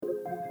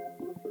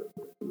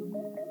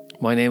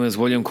My name is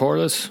William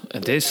Corliss,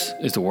 and this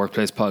is the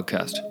Workplace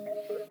Podcast.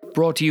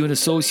 Brought to you in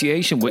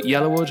association with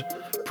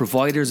Yellowwood,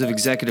 providers of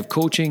executive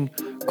coaching,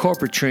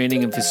 corporate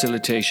training and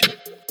facilitation,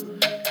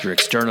 your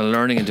external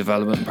learning and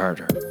development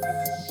partner.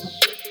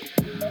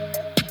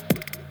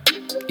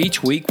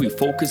 Each week we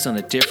focus on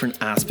a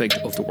different aspect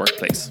of the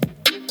workplace.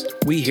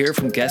 We hear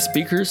from guest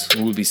speakers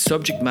who will be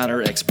subject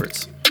matter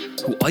experts,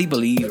 who I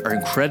believe are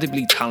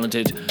incredibly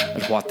talented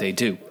at what they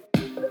do.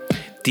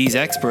 These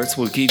experts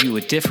will give you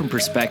a different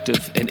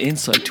perspective and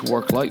insight to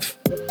work life,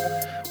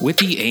 with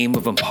the aim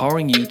of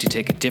empowering you to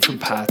take a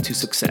different path to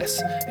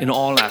success in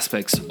all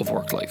aspects of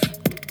work life.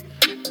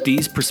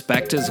 These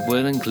perspectives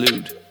will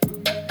include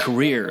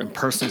career and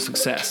personal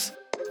success,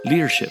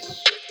 leadership,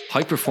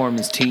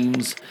 high-performance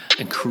teams,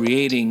 and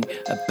creating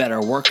a better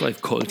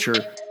work-life culture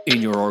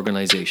in your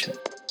organisation.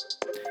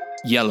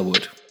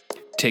 Yellowwood,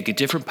 take a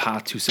different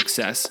path to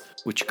success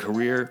with your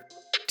career,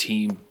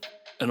 team,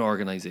 and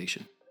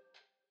organisation.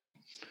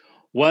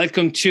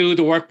 Welcome to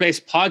the Workplace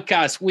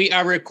Podcast. We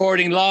are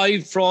recording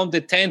live from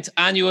the 10th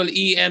annual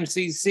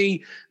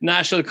EMCC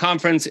National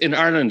Conference in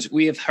Ireland.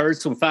 We have heard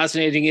some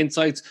fascinating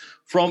insights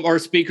from our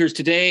speakers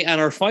today, and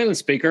our final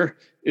speaker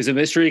is a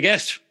mystery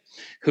guest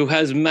who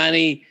has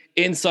many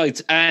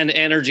insights and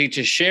energy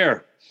to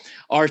share.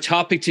 Our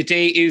topic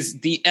today is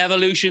the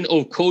evolution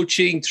of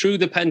coaching through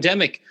the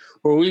pandemic,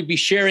 where we'll be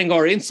sharing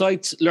our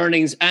insights,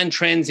 learnings, and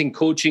trends in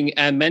coaching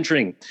and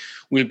mentoring.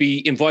 We'll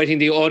be inviting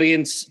the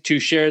audience to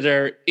share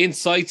their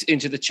insights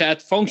into the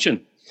chat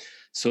function.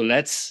 So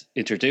let's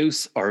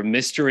introduce our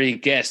mystery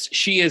guest.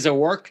 She is a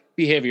work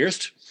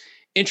behaviourist,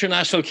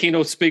 international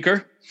keynote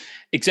speaker,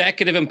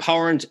 executive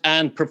empowerment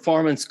and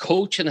performance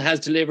coach, and has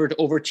delivered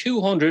over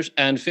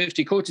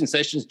 250 coaching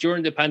sessions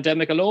during the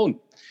pandemic alone.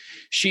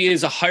 She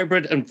is a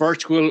hybrid and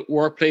virtual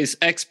workplace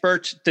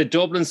expert, the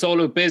Dublin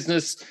Solo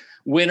Business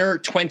Winner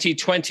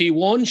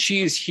 2021.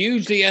 She is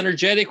hugely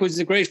energetic, which is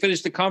a great finish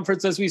to the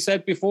conference, as we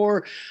said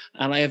before.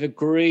 And I have a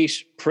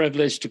great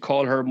privilege to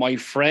call her my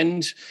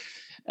friend.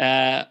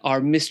 Our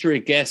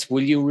mystery guests,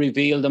 will you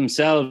reveal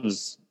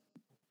themselves?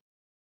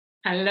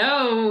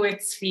 Hello,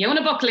 it's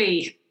Fiona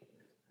Buckley.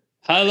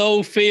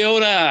 Hello,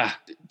 Fiona.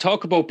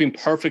 Talk about being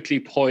perfectly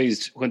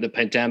poised when the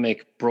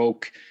pandemic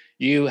broke.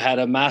 You had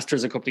a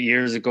master's a couple of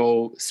years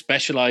ago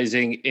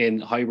specializing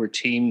in hybrid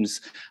teams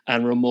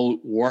and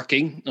remote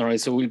working. All right,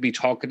 so we'll be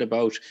talking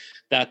about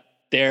that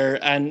there.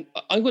 And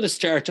I'm going to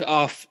start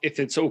off, if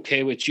it's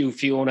okay with you,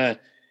 Fiona,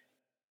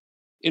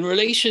 in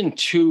relation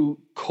to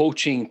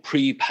coaching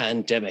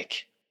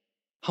pre-pandemic.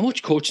 How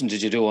much coaching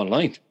did you do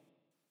online?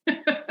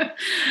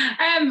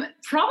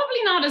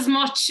 Probably not as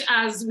much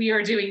as we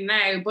are doing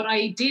now, but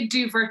I did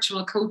do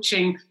virtual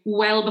coaching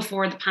well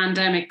before the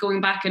pandemic,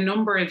 going back a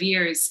number of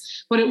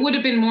years. But it would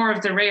have been more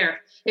of the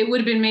rare. It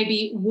would have been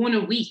maybe one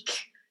a week,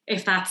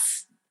 if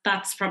that's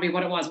probably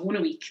what it was. One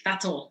a week.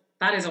 That's all.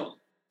 That is all.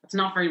 That's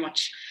not very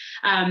much.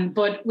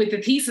 But with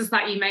the thesis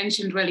that you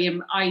mentioned,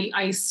 William,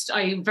 I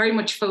very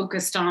much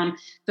focused on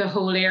the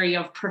whole area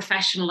of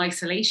professional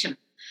isolation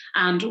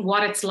and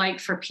what it's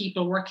like for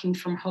people working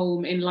from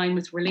home in line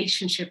with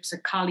relationships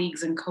with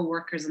colleagues and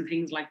co-workers and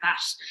things like that.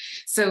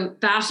 So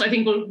that, I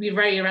think, will be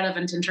very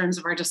relevant in terms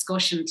of our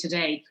discussion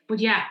today. But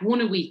yeah,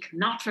 one a week,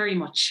 not very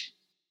much.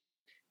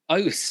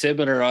 I was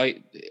similar.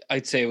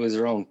 I'd say it was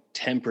around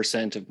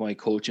 10% of my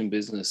coaching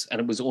business, and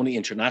it was only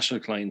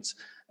international clients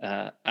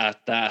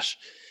at that.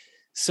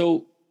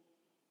 So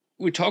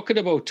we're talking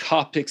about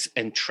topics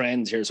and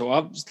trends here. So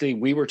obviously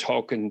we were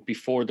talking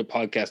before the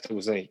podcast, there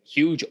was a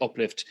huge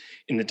uplift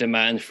in the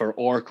demand for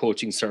our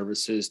coaching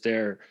services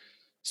there.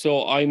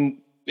 So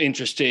I'm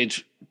interested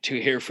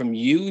to hear from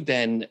you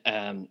then,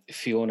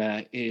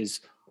 Fiona,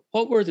 is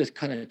what were the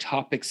kind of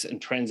topics and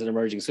trends that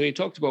emerging? So you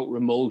talked about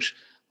remote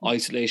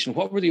isolation.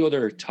 What were the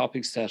other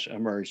topics that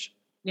emerged?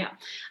 Yeah,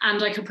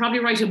 and I could probably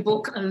write a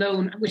book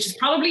alone, which is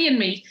probably in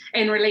me,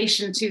 in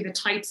relation to the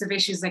types of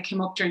issues that came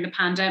up during the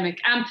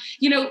pandemic.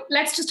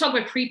 Let's just talk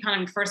about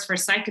pre-pandemic first for a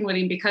second,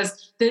 William,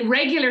 because the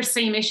regular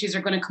same issues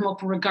are going to come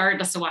up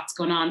regardless of what's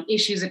going on.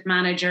 Issues at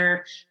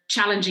manager,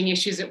 challenging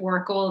issues at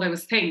work, all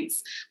those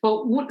things.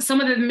 But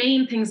some of the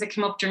main things that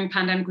came up during the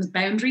pandemic was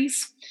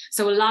boundaries.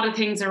 So a lot of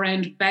things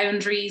around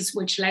boundaries,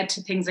 which led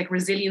to things like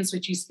resilience,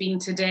 which you've seen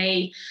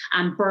today,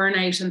 and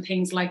burnout and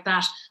things like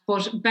that.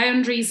 But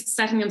boundaries,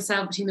 setting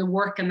themselves between the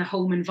work and the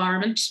home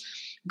environment.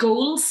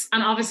 Goals,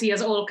 and obviously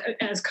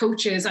as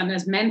coaches and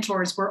as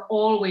mentors, we're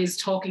always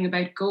talking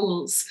about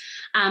goals.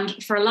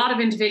 And for a lot of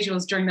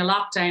individuals during the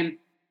lockdown,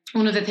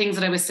 one of the things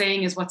that I was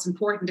saying is what's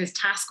important is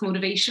task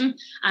motivation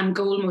and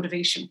goal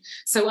motivation.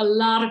 So a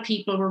lot of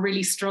people were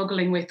really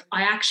struggling with,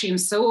 I actually am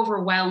so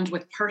overwhelmed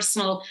with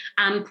personal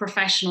and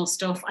professional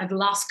stuff. I've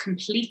lost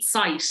complete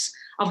sight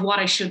of what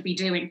I should be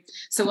doing.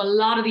 So a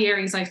lot of the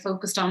areas I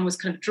focused on was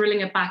kind of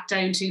drilling it back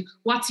down to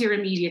what's your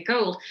immediate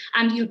goal.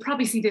 And you'll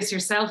probably see this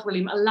yourself,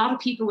 William. A lot of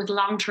people with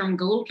long-term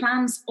goal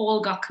plans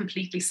all got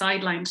completely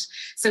sidelined.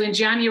 So in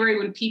January,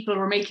 when people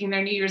were making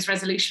their New Year's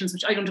resolutions,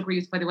 which I don't agree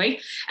with, by the way,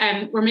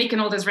 were making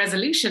all those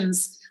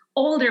resolutions,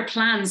 all their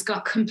plans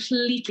got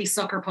completely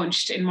sucker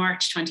punched in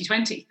March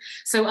 2020.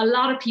 So a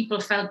lot of people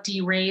felt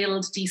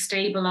derailed,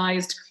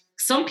 destabilized.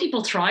 Some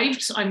people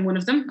thrived. I'm one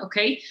of them.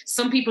 Okay.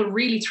 Some people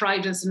really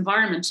thrived in this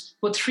environment,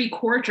 but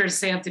 3/4,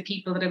 say, of the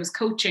people that I was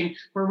coaching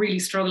were really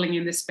struggling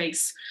in this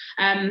space.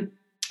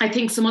 I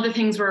think some other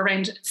things were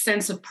around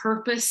sense of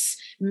purpose,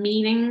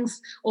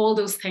 meanings, all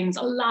those things.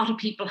 A lot of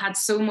people had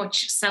so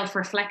much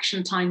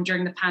self-reflection time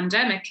during the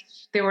pandemic.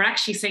 They were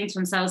actually saying to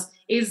themselves,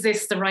 is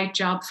this the right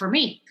job for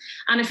me?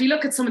 And if you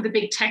look at some of the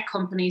big tech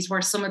companies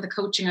where some of the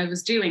coaching I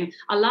was doing,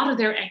 a lot of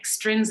their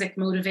extrinsic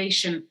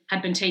motivation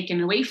had been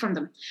taken away from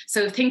them.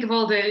 So think of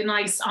all the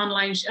nice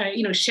online,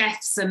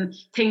 chefs and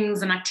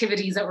things and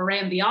activities that were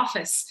around the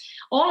office.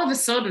 All of a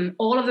sudden,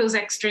 all of those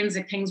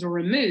extrinsic things were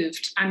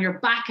removed and you're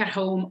back at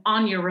home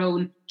on your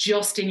own,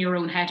 just in your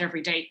own head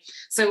every day.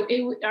 So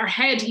our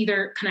head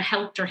either kind of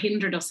helped or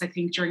hindered us, I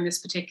think, during this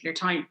particular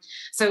time.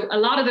 So a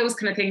lot of those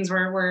kind of things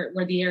were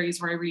the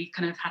areas where I really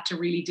kind of had to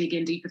really dig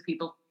in deep with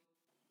people.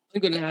 I'm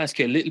going to ask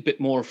you a little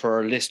bit more for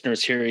our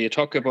listeners here. You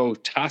talk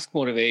about task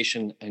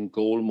motivation and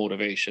goal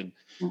motivation.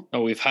 Mm.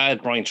 Now, we've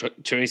had Brian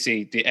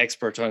Tracy, the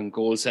expert on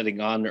goal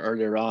setting, on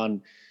earlier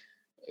on.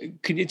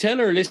 Can you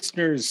tell our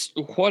listeners,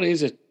 what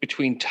is it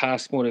between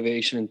task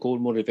motivation and goal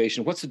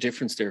motivation? What's the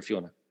difference there,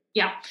 Fiona?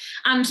 Yeah.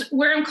 And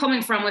where I'm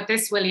coming from with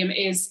this, William,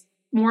 is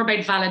more about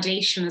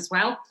validation as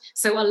well.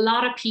 So a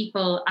lot of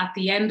people at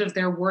the end of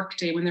their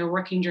workday, when they're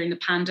working during the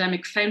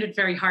pandemic, found it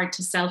very hard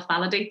to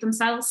self-validate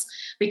themselves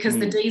because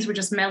the days were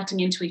just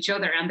melting into each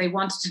other and they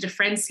wanted to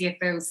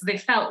differentiate those. So they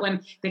felt when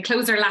they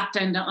closed their lap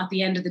down at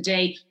the end of the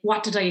day,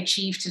 what did I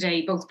achieve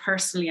today, both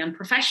personally and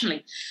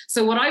professionally?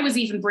 So what I was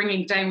even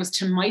bringing down was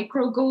to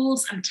micro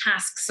goals and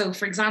tasks. So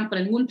for example,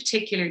 in one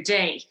particular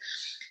day,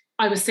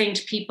 I was saying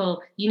to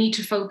people, you need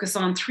to focus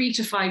on 3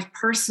 to 5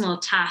 personal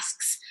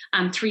tasks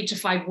and 3 to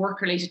 5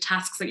 work-related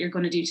tasks that you're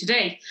going to do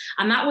today.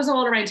 And that was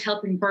all around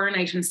helping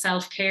burnout and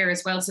self-care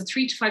as well. So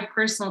 3 to 5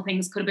 personal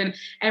things could have been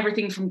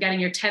everything from getting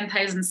your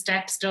 10,000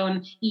 steps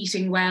done,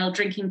 eating well,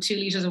 drinking 2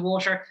 litres of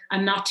water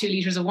and not 2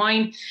 litres of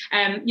wine.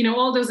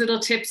 All those little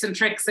tips and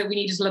tricks that we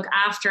needed to look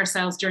after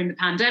ourselves during the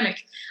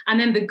pandemic. And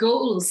then the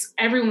goals,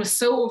 everyone was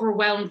so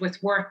overwhelmed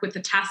with work, with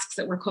the tasks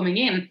that were coming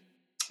in,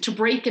 to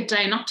break it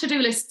down, not to-do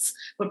lists,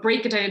 but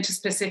break it down into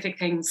specific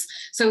things.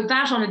 So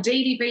that on a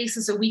daily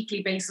basis, a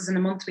weekly basis, and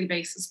a monthly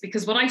basis.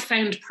 Because what I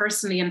found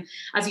personally, and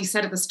as you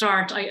said at the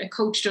start, I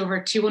coached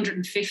over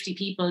 250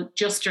 people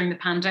just during the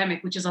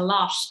pandemic, which is a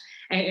lot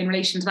in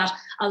relation to that.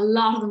 A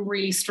lot of them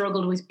really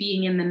struggled with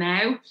being in the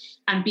now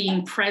and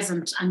being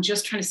present and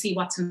just trying to see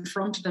what's in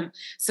front of them.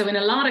 So in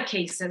a lot of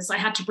cases, I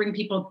had to bring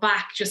people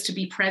back just to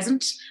be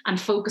present and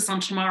focus on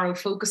tomorrow,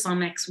 focus on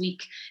next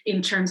week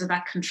in terms of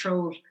that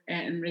control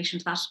in relation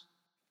to that.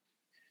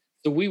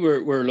 So we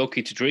were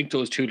lucky to drink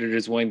those 2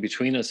 litres of wine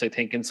between us, I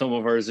think, in some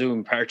of our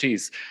Zoom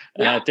parties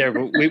there.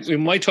 But we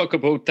might talk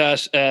about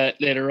that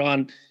later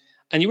on.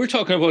 And you were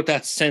talking about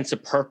that sense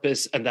of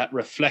purpose and that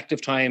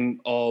reflective time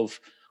of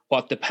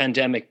what the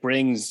pandemic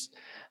brings.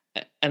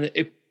 And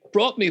it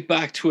brought me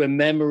back to a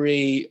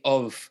memory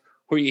of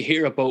where you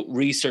hear about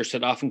research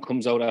that often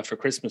comes out after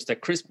Christmas,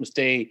 that Christmas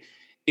Day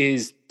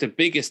is the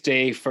biggest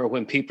day for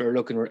when people are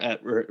looking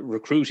at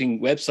recruiting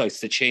websites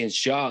to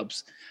change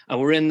jobs.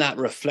 And we're in that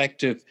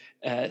reflective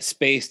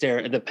space there.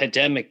 And the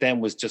pandemic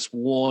then was just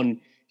one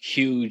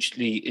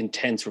hugely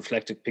intense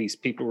reflective piece.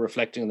 People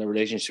reflecting on their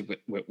relationship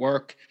with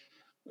work,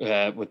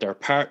 with their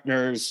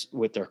partners,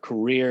 with their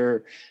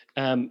career.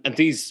 And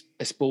these,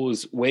 I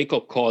suppose,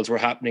 wake-up calls were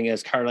happening,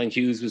 as Caroline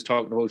Hughes was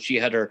talking about. She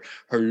had her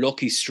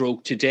lucky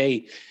stroke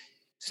today.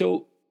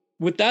 So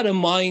with that in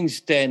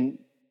mind, then,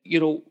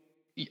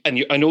 I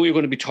know you're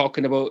going to be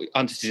talking about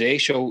on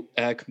today's show.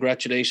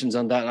 Congratulations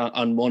on that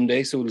on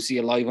Monday. So we'll see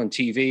you live on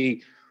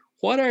TV.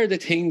 What are the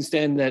things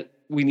then that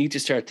we need to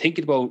start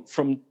thinking about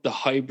from the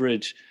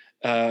hybrid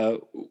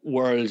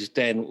world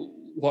then?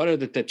 What are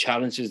the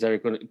challenges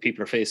that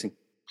people are facing?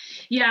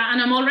 Yeah,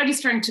 and I'm already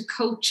starting to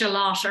coach a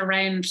lot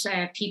around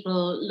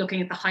people looking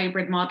at the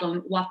hybrid model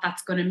and what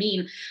that's going to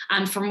mean.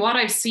 And from what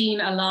I've seen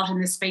a lot in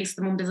this space at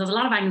the moment, there's a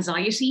lot of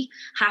anxiety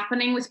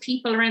happening with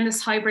people around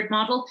this hybrid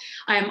model.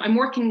 I'm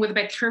working with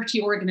about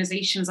 30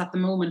 organizations at the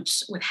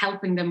moment with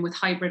helping them with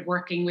hybrid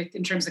working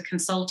in terms of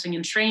consulting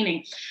and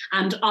training.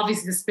 And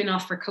obviously the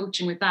spin-off for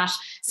coaching with that.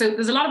 So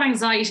there's a lot of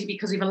anxiety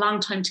because we have a long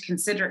time to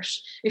consider it.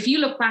 If you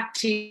look back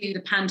to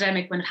the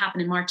pandemic when it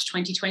happened in March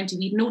 2020,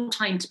 we had no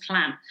time to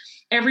plan.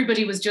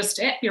 Everybody was just,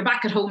 you're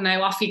back at home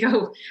now, off you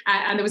go.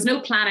 And there was no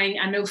planning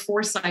and no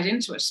foresight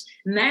into it.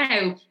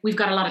 Now we've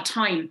got a lot of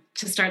time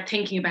to start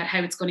thinking about how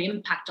it's going to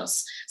impact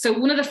us. So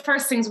one of the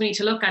first things we need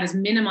to look at is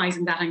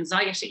minimizing that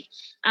anxiety.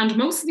 And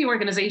most of the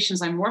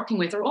organizations I'm working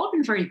with are all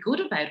been very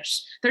good about it.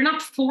 They're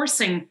not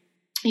forcing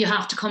you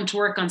have to come to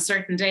work on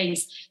certain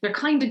days. They're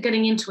kind of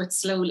getting into it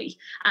slowly.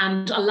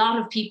 And a lot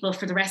of people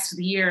for the rest of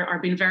the year are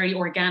being very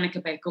organic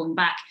about going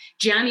back.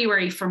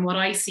 January, from what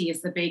I see,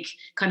 is the big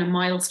kind of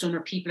milestone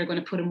where people are going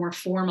to put a more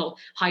formal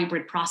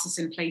hybrid process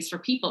in place for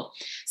people.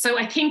 So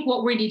I think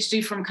what we need to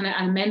do from kind of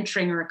a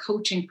mentoring or a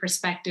coaching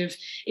perspective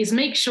is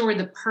make sure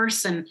the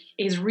person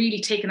is really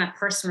taking that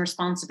personal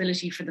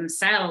responsibility for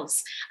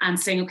themselves and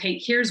saying, okay,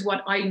 here's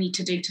what I need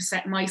to do to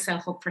set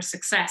myself up for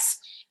success,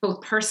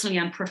 both personally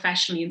and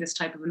professionally in this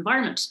type of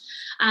environment.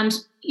 And,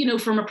 you know,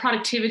 from a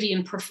productivity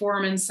and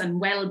performance and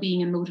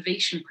well-being and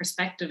motivation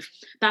perspective,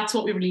 that's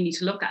what we really need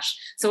to look at.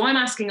 So I'm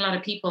asking a lot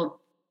of people,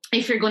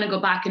 if you're going to go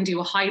back and do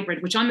a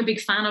hybrid, which I'm a big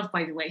fan of,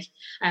 by the way,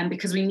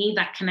 because we need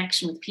that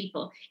connection with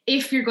people.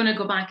 If you're going to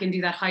go back and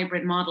do that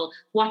hybrid model,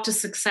 what does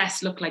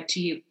success look like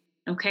to you?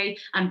 Okay,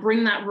 and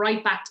bring that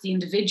right back to the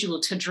individual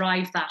to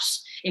drive that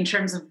in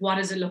terms of what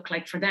does it look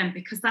like for them,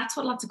 because that's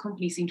what lots of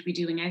companies seem to be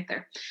doing out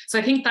there. So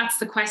I think that's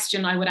the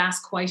question I would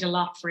ask quite a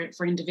lot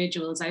for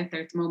individuals out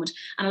there at the moment.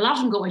 And a lot of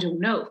them go, I don't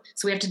know.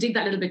 So we have to dig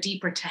that little bit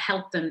deeper to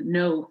help them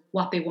know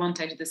what they want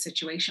out of the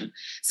situation.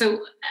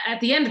 So at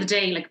the end of the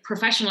day, like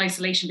professional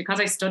isolation, because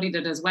I studied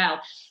it as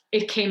well,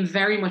 it came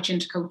very much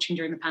into coaching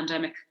during the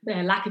pandemic.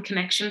 Lack of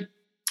connection,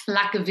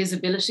 lack of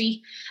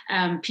visibility,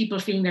 people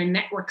feeling their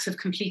networks have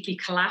completely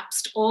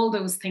collapsed. All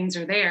those things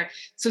are there.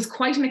 So it's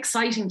quite an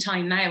exciting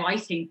time now, I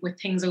think, with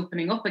things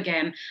opening up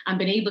again and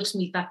being able to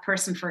meet that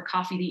person for a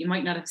coffee that you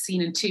might not have seen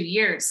in 2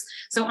 years.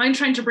 So I'm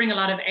trying to bring a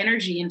lot of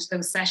energy into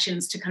those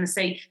sessions to kind of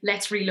say,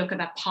 let's really look at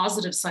that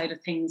positive side of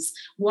things.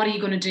 What are you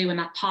going to do in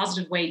that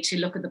positive way to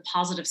look at the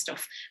positive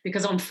stuff?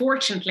 Because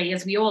unfortunately,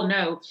 as we all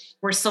know,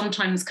 we're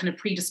sometimes kind of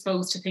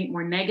predisposed to think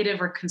more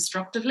negative or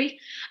constructively.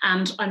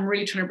 And I'm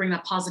really trying to bring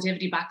that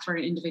positivity back for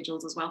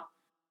individuals as well.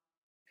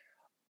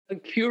 I'm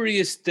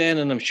curious then,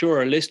 and I'm sure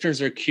our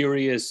listeners are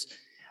curious,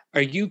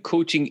 are you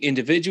coaching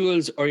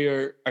individuals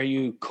or are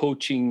you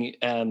coaching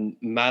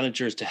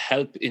managers to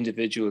help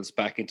individuals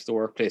back into the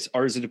workplace,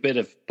 or is it a bit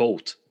of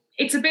both?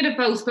 It's a bit of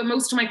both, but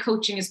most of my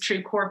coaching is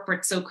through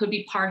corporate. So it could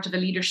be part of a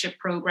leadership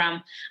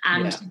program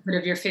and you could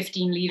have your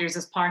 15 leaders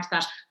as part of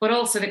that. But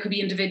also there could be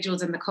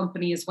individuals in the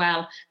company as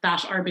well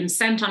that are being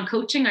sent on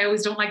coaching. I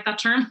always don't like that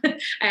term.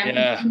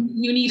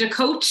 You need a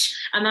coach,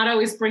 and that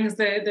always brings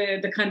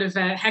the kind of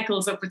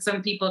heckles up with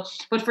some people.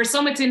 But for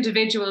some, it's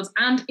individuals.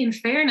 And in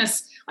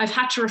fairness, I've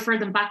had to refer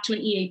them back to an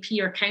EAP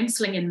or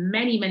counselling in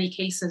many, many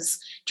cases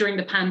during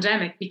the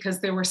pandemic because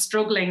they were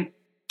struggling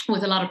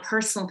with a lot of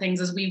personal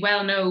things. As we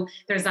well know,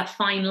 there's that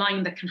fine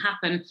line that can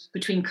happen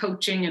between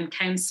coaching and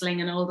counselling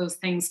and all those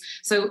things.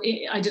 So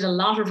I did a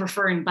lot of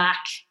referring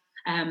back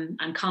and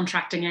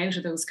contracting out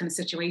of those kind of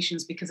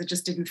situations because it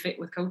just didn't fit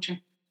with coaching.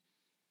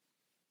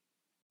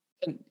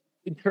 And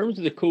in terms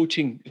of the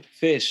coaching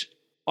fit,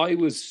 I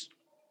was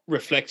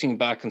reflecting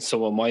back on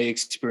some of my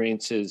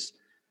experiences,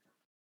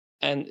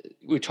 and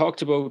we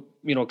talked about,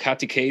 you know,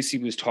 Kathy Casey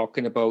was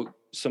talking about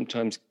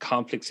sometimes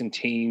conflicts in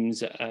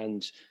teams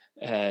and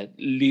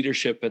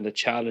leadership and the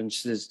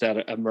challenges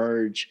that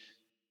emerge.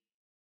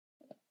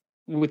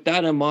 With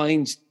that in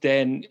mind,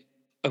 then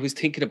I was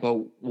thinking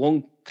about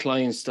one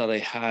client that I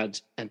had,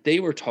 and they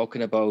were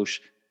talking about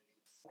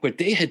where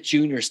they had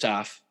junior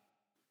staff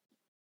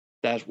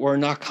that were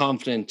not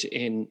confident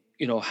in,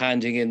 you know,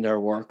 handing in their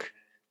work.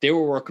 They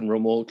were working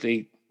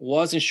remotely,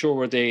 wasn't sure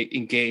were they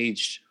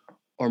engaged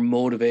or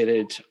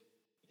motivated,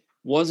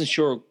 wasn't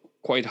sure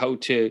quite how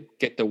to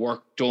get the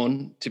work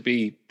done to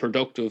be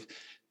productive,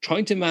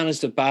 trying to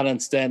manage the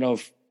balance then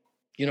of,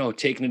 you know,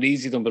 taking it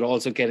easy then, but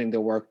also getting the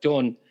work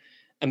done.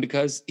 And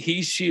because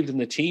he's shielding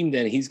the team,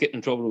 then he's getting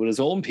in trouble with his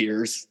own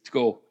peers to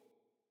go,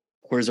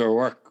 where's our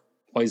work?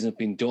 Why isn't it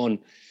being done?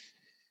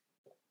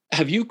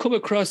 Have you come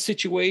across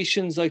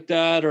situations like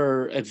that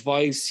or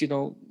advice? You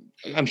know,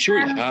 I'm sure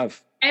you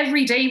have.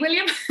 Every day,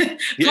 William.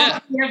 Yeah.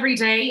 Every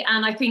day.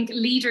 And I think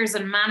leaders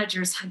and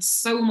managers had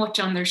so much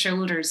on their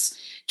shoulders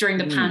during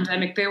the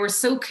pandemic. They were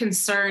so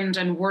concerned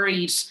and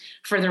worried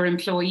for their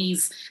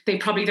employees. They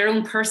probably their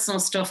own personal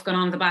stuff going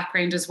on in the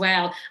background as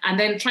well, and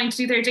then trying to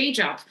do their day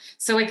job.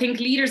 So I think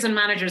leaders and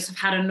managers have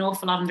had an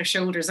awful lot on their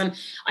shoulders. And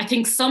I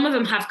think some of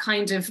them have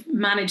kind of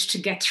managed to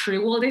get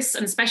through all this.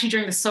 And especially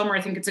during the summer,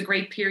 I think it's a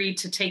great period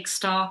to take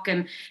stock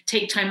and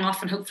take time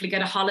off and hopefully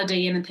get a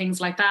holiday in and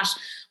things like that.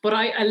 But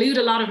I allude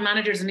a lot of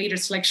managers and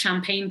leaders to like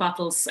champagne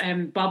bottles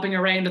bobbing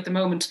around at the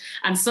moment.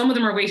 And some of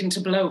them are waiting to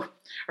blow,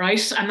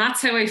 right? And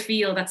that's how I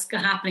feel that's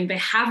happening. They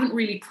haven't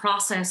really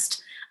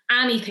processed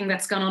anything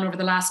that's gone on over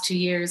the last 2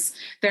 years.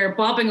 They're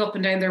bobbing up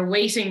and down, they're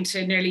waiting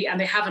to nearly, and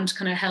they haven't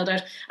kind of held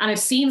out. And I've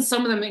seen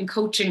some of them in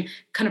coaching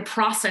kind of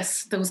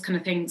process those kind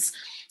of things.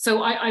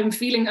 So I'm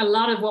feeling a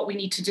lot of what we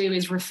need to do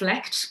is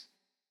reflect.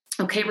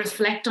 Okay,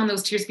 reflect on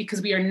those tears,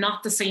 because we are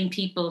not the same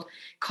people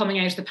coming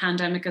out of the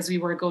pandemic as we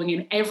were going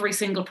in. Every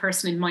single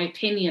person, in my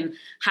opinion,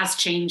 has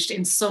changed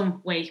in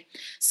some way.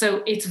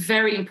 So it's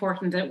very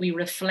important that we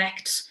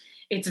reflect.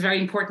 It's very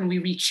important we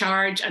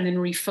recharge and then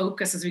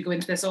refocus as we go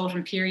into this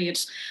autumn period.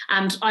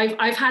 And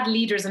I've had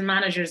leaders and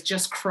managers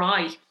just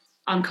cry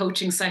on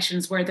coaching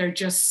sessions where they're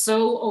just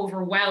so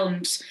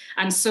overwhelmed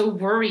and so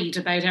worried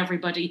about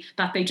everybody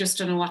that they just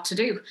don't know what to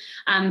do.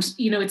 And,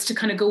 it's to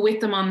kind of go with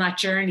them on that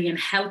journey and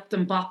help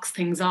them box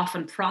things off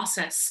and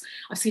process.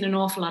 I've seen an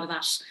awful lot of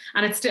that,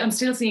 and I'm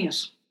still seeing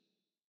it.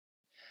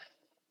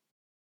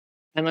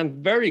 And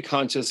I'm very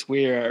conscious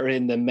we are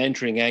in the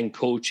mentoring and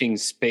coaching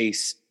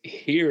space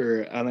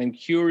here. And I'm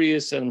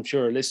curious, and I'm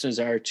sure our listeners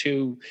are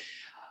too,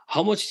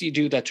 how much do you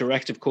do that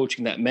directive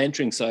coaching, that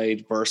mentoring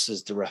side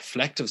versus the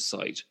reflective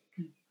side?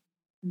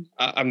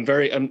 I'm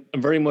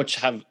very much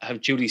have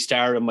Julie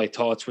Starr in my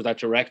thoughts, where that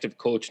directive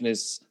coaching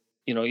is,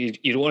 you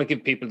don't want to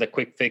give people the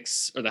quick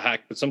fix or the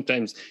hack, but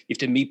sometimes you have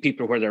to meet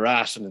people where they're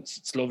at. And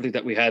it's lovely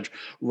that we had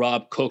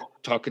Rob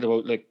Cook talking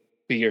about like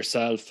be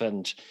yourself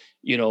and,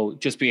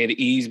 just being at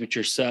ease with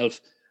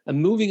yourself.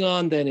 And moving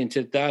on then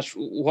into that,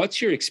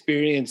 what's your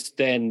experience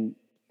then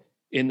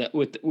in that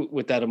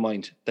with that in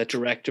mind, that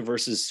directive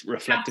versus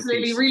reflective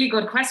Absolutely, piece? really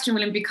good question,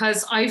 William,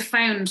 because I've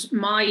found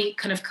my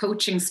kind of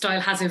coaching style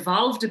has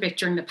evolved a bit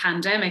during the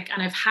pandemic,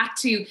 and I've had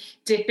to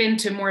dip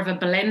into more of a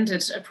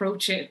blended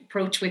approach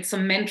with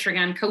some mentoring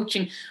and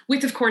coaching,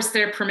 with, of course,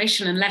 their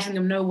permission and letting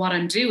them know what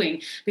I'm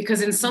doing.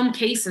 Because in some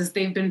cases,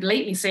 they've been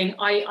blatantly saying,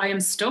 I am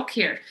stuck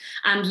here.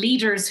 And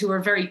leaders who are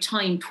very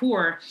time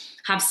poor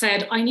have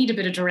said, I need a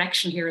bit of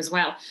direction here as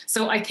well.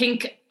 So I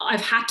think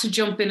I've had to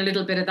jump in a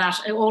little bit of that,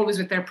 always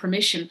with their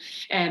permission,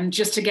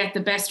 just to get the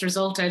best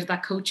result out of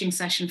that coaching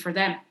session for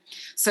them.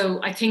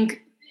 So I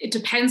think it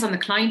depends on the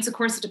clients, of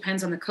course, it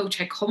depends on the coach,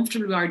 how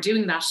comfortable we are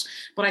doing that.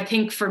 But I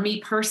think for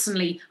me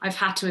personally, I've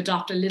had to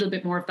adopt a little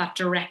bit more of that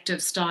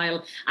directive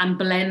style and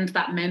blend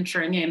that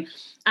mentoring in.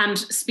 And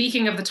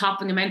speaking of the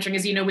topic of mentoring,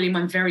 as you know, William,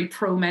 I'm very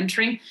pro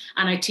mentoring,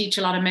 and I teach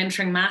a lot of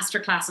mentoring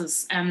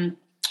masterclasses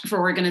for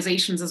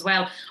organizations as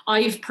well.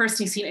 I've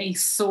personally seen a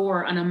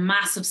soar and a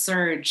massive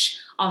surge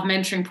of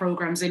mentoring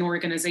programs in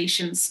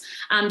organizations,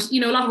 and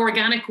a lot of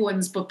organic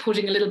ones, but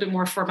putting a little bit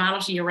more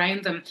formality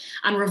around them.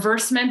 And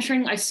reverse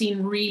mentoring I've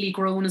seen really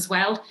grown as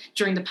well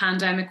during the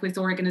pandemic with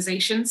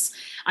organizations.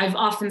 I've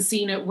often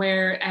seen it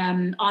where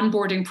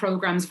onboarding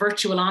programs,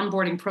 virtual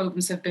onboarding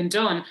programs have been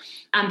done,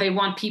 and they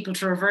want people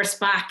to reverse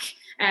back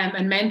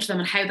and mentor them,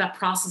 and how that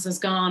process has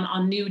gone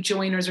on new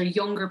joiners or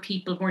younger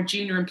people, more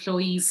junior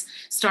employees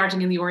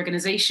starting in the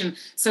organization.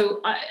 So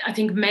I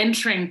think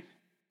mentoring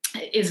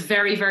is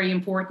very, very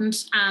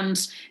important.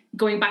 And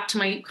going back to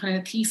my kind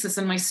of thesis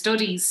and my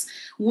studies,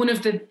 one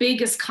of the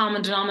biggest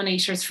common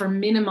denominators for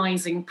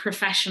minimizing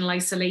professional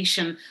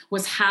isolation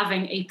was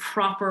having a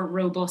proper,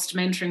 robust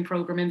mentoring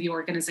program in the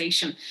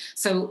organization.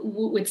 So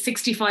with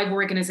 65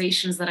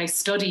 organizations that I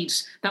studied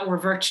that were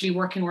virtually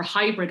working or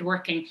hybrid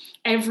working,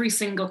 every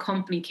single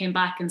company came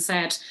back and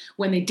said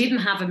when they didn't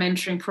have a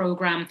mentoring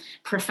program,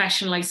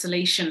 professional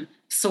isolation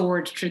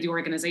soared through the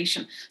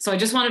organization. So I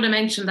just wanted to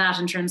mention that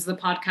in terms of the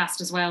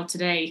podcast as well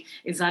today,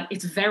 is that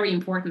it's very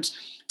important.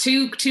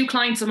 Two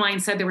clients of mine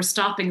said they were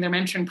stopping their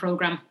mentoring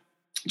program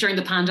during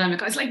the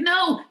pandemic. I was like,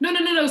 no,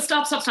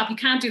 stop. You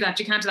can't do that.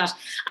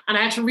 And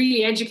I had to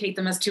really educate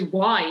them as to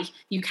why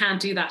you can't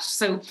do that.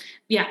 So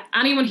yeah,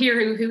 anyone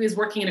here who is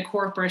working in a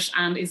corporate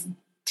and is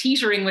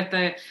teetering with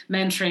the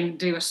mentoring,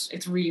 do it.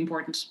 It's really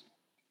important.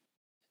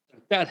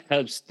 That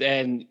helps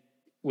then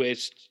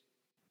with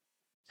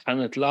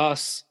talent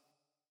loss,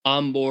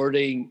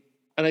 onboarding.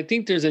 And I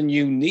think there's a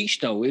new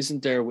niche now,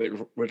 isn't there,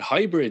 with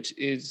hybrid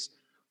is,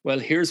 well,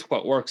 here's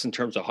what works in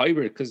terms of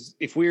hybrid. Because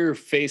if we're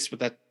faced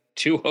with that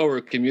 2-hour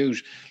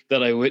commute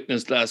that I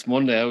witnessed last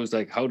Monday, I was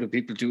like, how do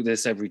people do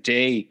this every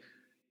day?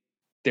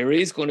 There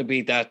is going to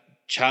be that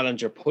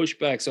challenge or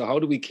pushback. So how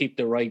do we keep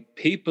the right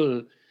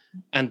people?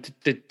 And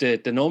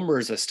the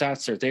numbers, the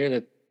stats are there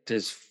that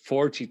there's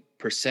 40%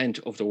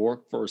 of the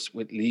workforce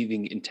with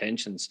leaving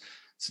intentions.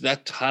 So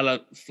that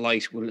talent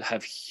flight will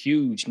have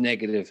huge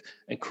negative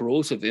and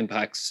corrosive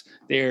impacts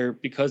there,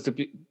 because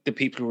the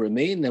people who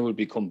remain then will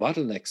become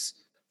bottlenecks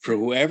for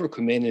whoever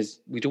come in.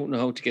 Is we don't know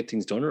how to get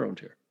things done around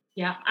here.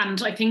 Yeah, and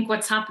I think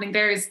what's happening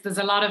there is there's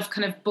a lot of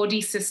kind of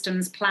buddy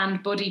systems,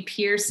 planned buddy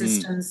peer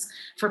systems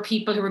for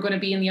people who are going to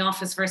be in the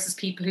office versus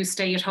people who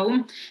stay at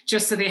home,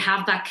 just so they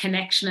have that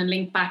connection and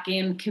link back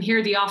in, can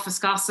hear the office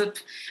gossip,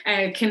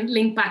 can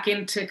link back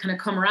into kind of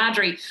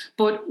camaraderie.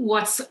 But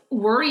what's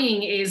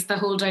worrying is the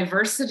whole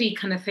diversity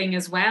kind of thing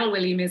as well,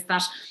 William, is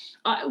that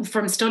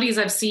from studies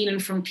I've seen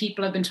and from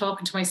people I've been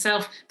talking to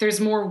myself, there's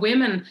more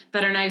women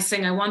that are now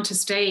saying, I want to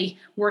stay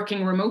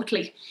working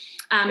remotely.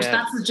 And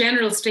that's a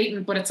general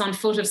statement, but it's on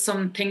foot of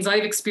some things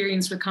I've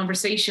experienced with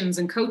conversations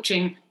and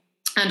coaching,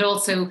 and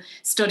also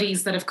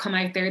studies that have come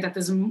out there that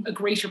there's a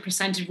greater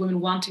percentage of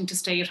women wanting to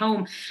stay at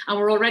home. And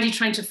we're already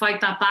trying to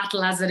fight that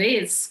battle as it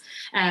is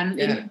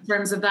in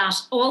terms of that.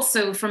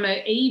 Also, from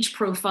an age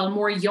profile,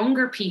 more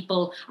younger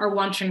people are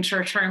wanting to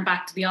return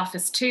back to the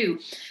office too,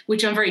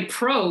 which I'm very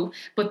pro,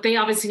 but they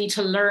obviously need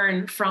to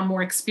learn from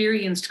more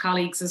experienced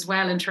colleagues as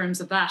well in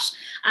terms of that.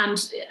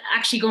 And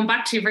actually going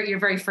back to your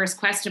very first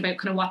question about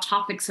kind of what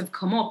topics have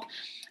come up,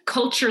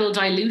 cultural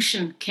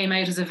dilution came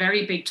out as a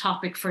very big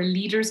topic for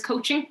leaders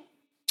coaching.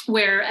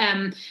 where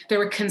they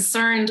were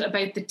concerned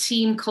about the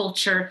team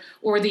culture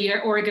or the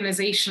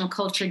organizational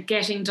culture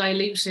getting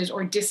diluted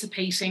or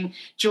dissipating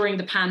during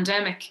the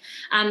pandemic.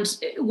 And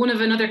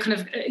another kind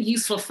of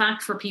useful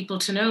fact for people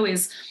to know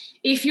is,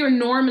 if you're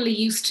normally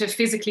used to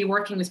physically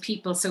working with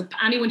people, so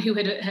anyone who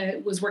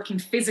was working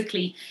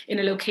physically in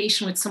a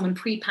location with someone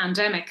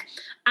pre-pandemic,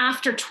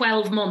 after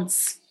 12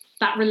 months,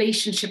 that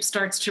relationship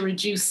starts to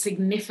reduce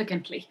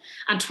significantly.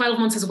 And 12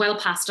 months is well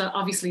past,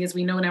 obviously, as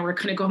we know now, we're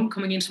kind of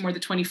coming into more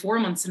than 24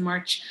 months in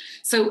March.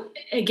 So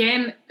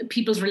again,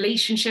 people's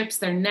relationships,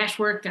 their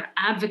network, their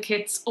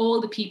advocates,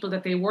 all the people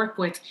that they work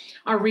with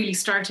are really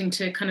starting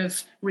to kind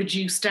of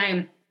reduce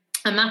down.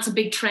 And that's a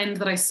big trend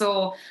that I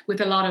saw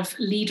with a lot of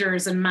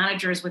leaders and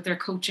managers with their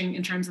coaching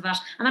in terms of that.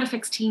 And that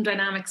affects team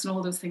dynamics and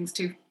all those things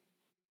too.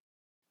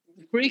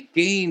 Great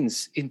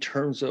gains in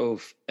terms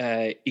of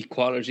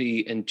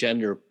equality and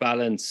gender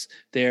balance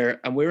there.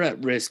 And we're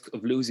at risk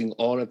of losing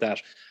all of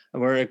that.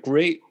 And we're at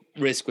great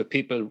risk with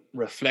people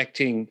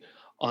reflecting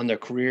on their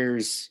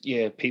careers.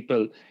 Yeah,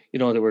 people, they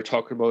were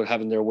talking about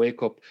having their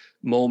wake up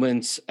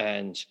moments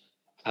and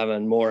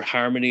having more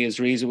harmony, as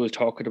Reza was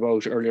talking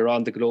about earlier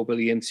on, the global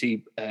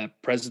EMC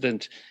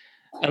president.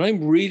 And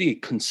I'm really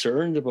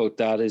concerned about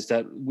that, is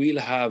that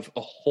we'll have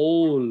a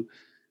whole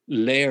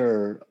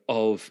layer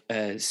of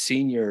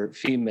senior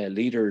female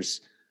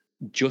leaders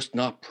just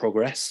not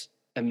progress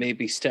and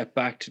maybe step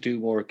back to do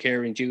more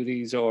caring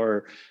duties,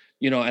 or,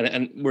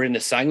 and we're in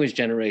the sandwich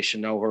generation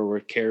now where we're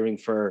caring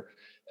for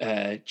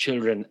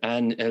children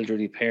and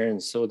elderly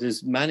parents. So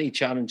there's many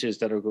challenges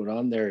that are going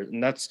on there,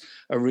 and that's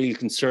a real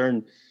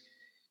concern.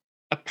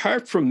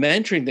 Apart from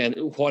mentoring, then,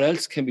 what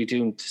else can we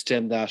do to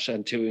stem that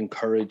and to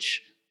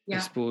encourage, I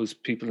suppose,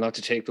 people not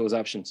to take those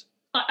options?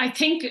 I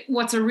think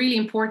what's a really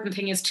important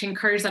thing is to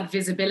encourage that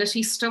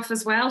visibility stuff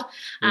as well.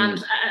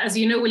 And as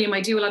you know, William, I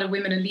do a lot of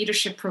women in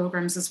leadership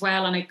programs as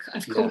well. And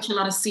I've coached a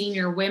lot of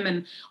senior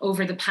women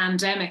over the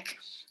pandemic.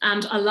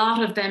 And a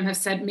lot of them have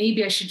said,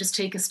 maybe I should just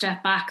take a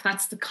step back.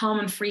 That's the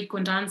common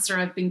frequent answer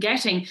I've been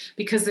getting,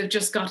 because they've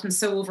just gotten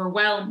so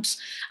overwhelmed.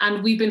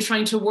 And we've been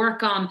trying to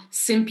work on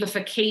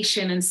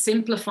simplification and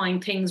simplifying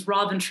things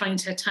rather than trying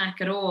to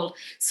attack it all,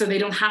 so they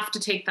don't have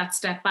to take that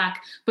step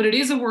back. But it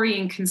is a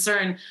worrying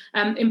concern.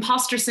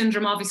 Imposter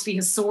syndrome obviously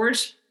has soared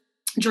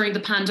during the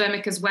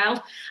pandemic as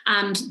well.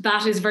 And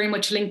that is very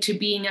much linked to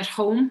being at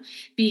home,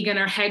 being in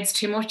our heads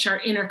too much,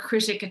 our inner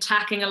critic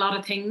attacking a lot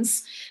of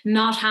things,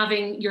 not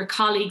having your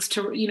colleagues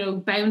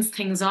to, bounce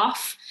things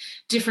off,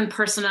 different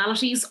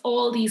personalities.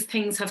 All these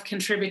things have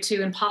contributed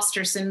to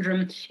imposter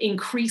syndrome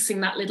increasing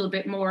that little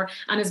bit more.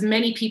 And as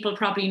many people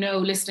probably know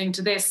listening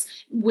to this,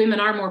 women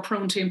are more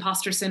prone to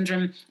imposter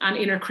syndrome and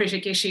inner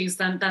critic issues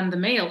than the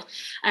male.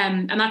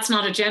 And that's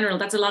not a general,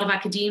 that's a lot of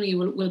academia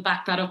will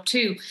back that up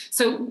too.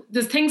 So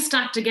there's things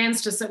stacked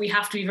against us that we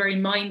have to be very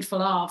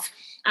mindful of.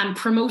 And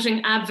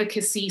promoting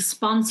advocacy,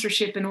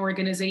 sponsorship in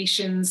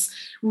organizations,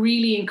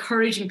 really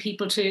encouraging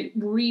people to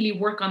really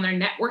work on their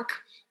network,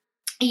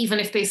 even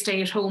if they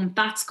stay at home.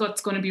 That's what's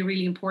going to be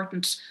really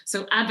important.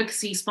 So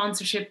advocacy,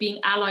 sponsorship, being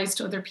allies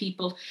to other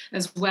people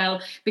as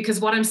well. Because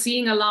what I'm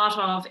seeing a lot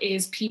of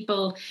is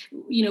people,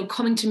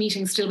 coming to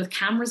meetings still with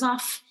cameras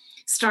off,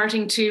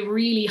 starting to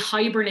really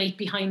hibernate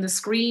behind the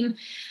screen.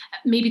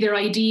 Maybe their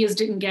ideas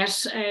didn't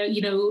get,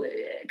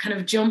 kind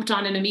of jumped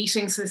on in a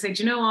meeting. So they said,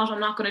 you know what, I'm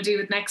not going to do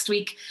it next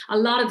week. A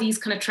lot of these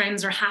kind of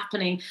trends are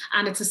happening,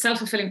 and it's a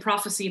self-fulfilling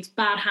prophecy. It's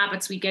bad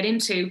habits we get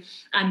into.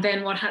 And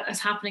then what is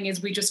happening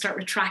is we just start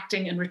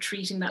retracting and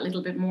retreating that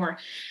little bit more.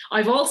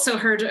 I've also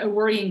heard a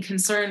worrying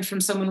concern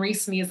from someone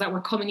recently is that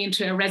we're coming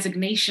into a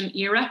resignation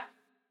era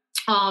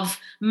of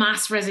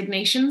mass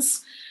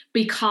resignations,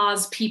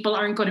 because people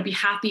aren't going to be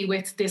happy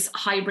with this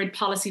hybrid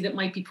policy that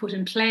might be put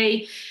in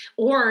play,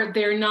 or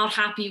they're not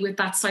happy with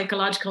that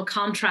psychological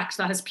contract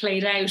that has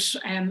played out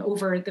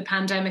over the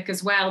pandemic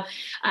as well.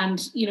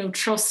 And,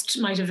 trust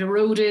might have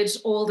eroded,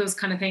 all those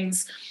kind of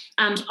things.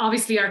 And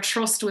obviously our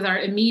trust with our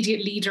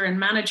immediate leader and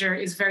manager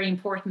is very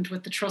important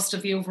with the trust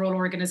of the overall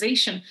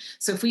organization.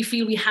 So if we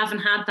feel we haven't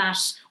had that,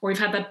 or we've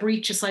had that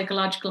breach of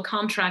psychological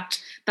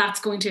contract, that's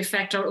going to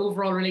affect our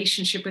overall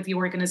relationship with the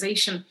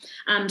organization.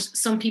 And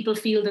some people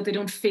feel that they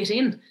don't fit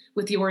in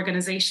with the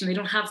organization. They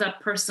don't have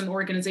that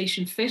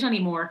person-organization fit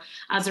anymore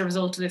as a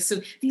result of this. So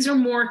these are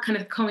more kind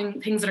of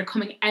things that are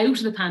coming out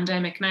of the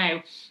pandemic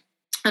now.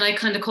 And I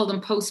kind of call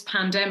them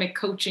post-pandemic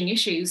coaching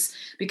issues,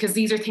 because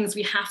these are things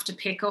we have to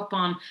pick up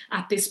on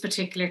at this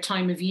particular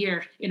time of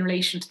year in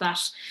relation to that.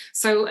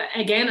 So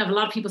again, I have a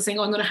lot of people saying,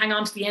 I'm going to hang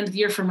on to the end of the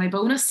year for my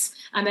bonus.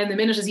 And then the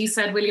minute, as you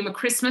said, William, at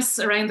Christmas,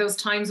 around those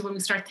times when we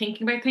start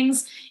thinking about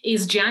things,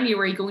 is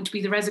January going to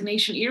be the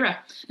resignation era?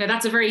 Now,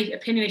 that's a very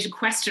opinionated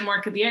question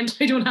mark at the end.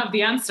 I don't have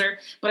the answer,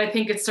 but I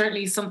think it's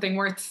certainly something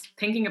worth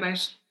thinking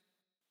about.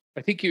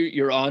 I think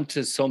you're on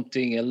to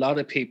something. A lot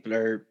of people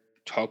are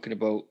talking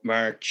about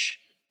March,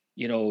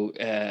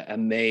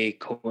 and May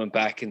coming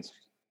back in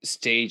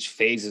stage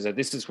phases. And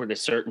this is where the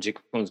certainty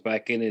comes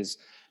back in, is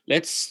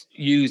let's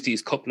use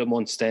these couple of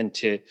months then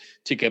to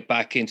get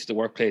back into the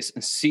workplace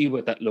and see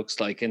what that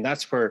looks like. And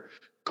that's where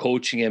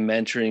coaching and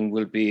mentoring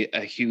will be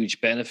a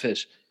huge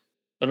benefit.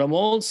 But I'm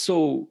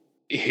also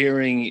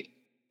hearing,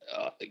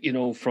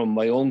 from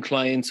my own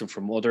clients and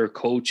from other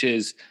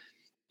coaches,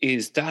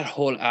 is that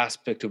whole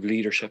aspect of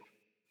leadership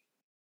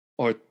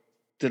or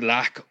the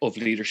lack of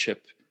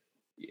leadership.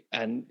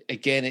 And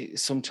again,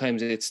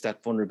 sometimes it's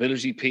that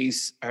vulnerability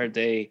piece. And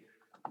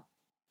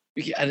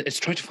it's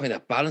trying to find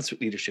that balance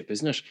with leadership,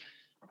 isn't it?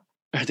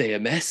 Are they a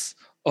mess,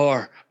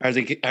 or are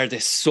they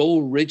so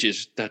rigid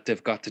that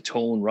they've got the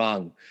tone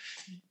wrong?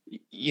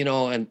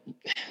 And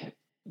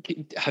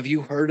have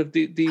you heard of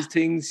these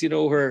things?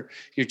 Where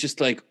you're just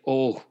like,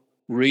 oh,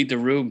 read the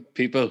room,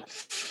 people.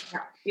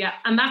 Yeah,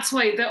 and that's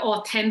why the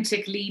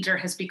authentic leader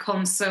has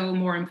become so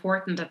more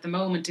important at the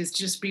moment, is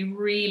just be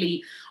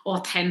really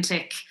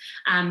authentic.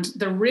 And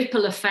the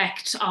ripple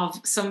effect of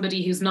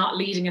somebody who's not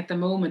leading at the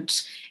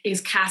moment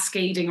is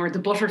cascading, or the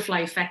butterfly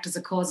effect as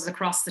it causes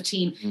across the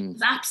team.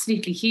 It's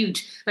absolutely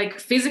huge. Like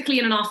physically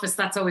in an office,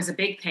 that's always a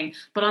big thing.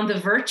 But on the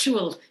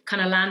virtual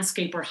kind of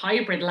landscape or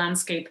hybrid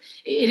landscape,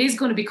 it is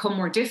going to become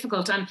more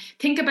difficult. And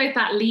think about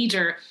that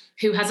leader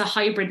who has a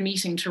hybrid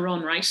meeting to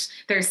run, right?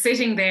 They're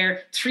sitting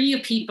there,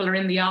 3 people are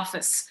in the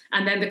office,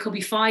 and then there could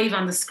be 5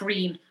 on the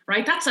screen,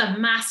 right? That's a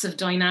massive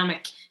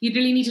dynamic. You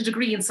really need a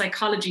degree in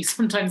psychology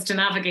sometimes to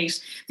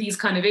navigate these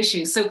kind of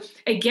issues. So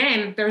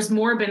again, there's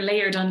more been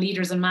layered on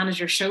leaders and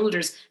managers'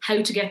 shoulders,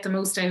 how to get the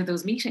most out of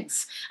those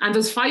meetings. And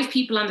those 5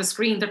 people on the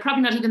screen, they're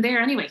probably not even there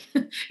anyway.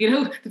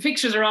 The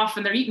pictures are off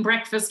and they're eating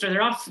breakfast, or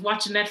they're off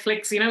watching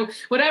Netflix,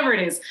 whatever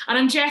it is. And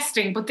I'm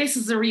jesting, but this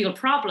is a real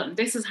problem.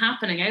 This is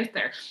happening out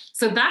there.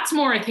 So that's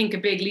more, I think, a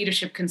big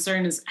leadership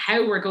concern, is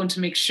how we're going to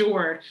make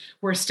sure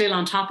we're still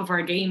on top of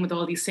our game with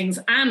all these things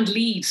and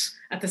lead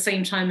at the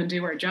same time and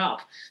do our job.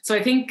 So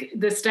I think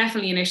that's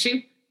definitely an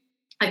issue.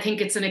 I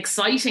think it's an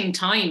exciting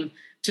time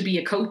to be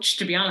a coach,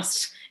 to be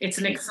honest. It's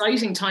an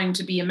exciting time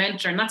to be a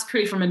mentor. And that's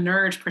purely from a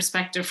nerd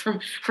perspective.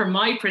 From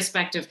my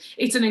perspective,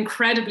 it's an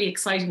incredibly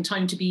exciting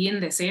time to be in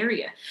this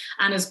area.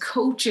 And as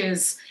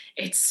coaches,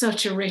 it's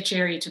such a rich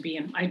area to be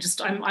in.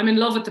 I'm in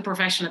love with the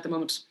profession at the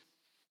moment.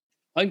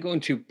 I'm going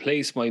to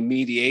place my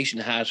mediation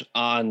hat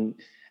on,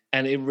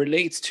 and it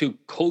relates to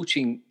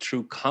coaching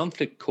through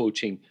conflict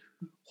coaching.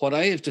 What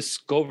I have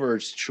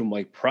discovered through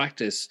my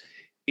practice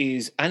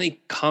is any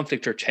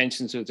conflict or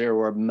tensions that there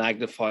were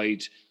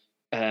magnified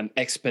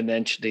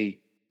exponentially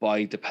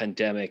by the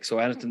pandemic. So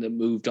anything that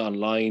moved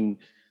online,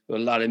 a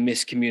lot of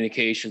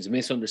miscommunications,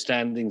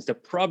 misunderstandings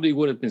that probably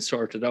would have been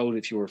sorted out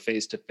if you were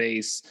face to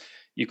face.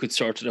 You could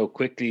sort it out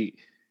quickly.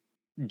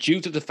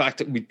 Due to the fact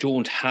that we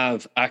don't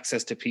have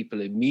access to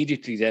people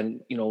immediately,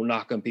 then,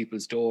 knock on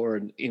people's door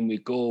and in we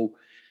go,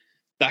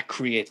 that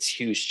creates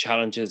huge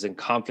challenges and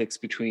conflicts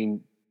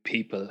between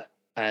people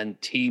and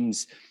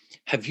teams.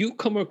 Have you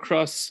come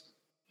across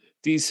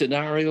these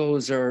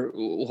scenarios, or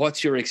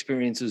what's your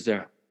experiences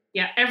there?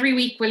 Yeah, every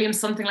week, William,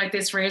 something like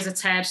this rears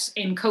its head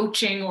in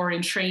coaching or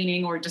in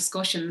training or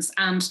discussions.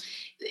 And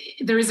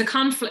there is there's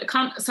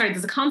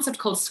a concept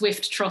called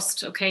swift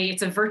trust. Okay,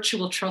 it's a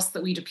virtual trust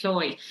that we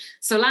deploy.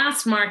 So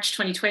last March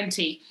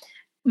 2020,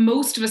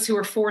 most of us who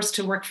were forced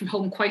to work from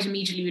home quite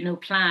immediately with no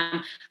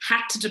plan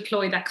had to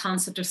deploy that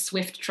concept of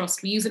swift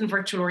trust. We use it in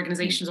virtual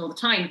organizations all the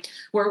time,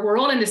 where we're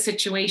all in this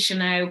situation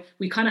now.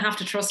 We kind of have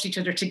to trust each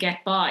other to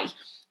get by.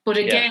 But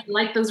again,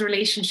 like those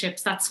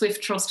relationships, that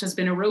swift trust has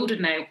been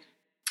eroded now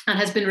and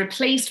has been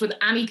replaced with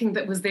anything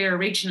that was there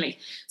originally.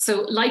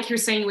 So like you're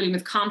saying, William,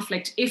 with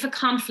conflict, if a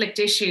conflict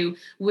issue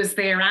was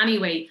there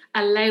anyway,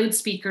 a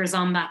loudspeaker is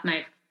on that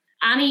now.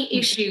 Any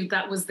issue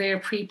that was there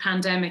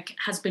pre-pandemic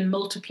has been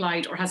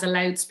multiplied or has a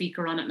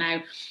loudspeaker on it now,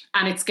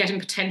 and it's getting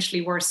potentially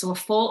worse. So a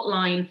fault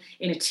line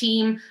in a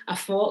team, a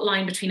fault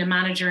line between a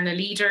manager and a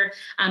leader,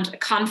 and a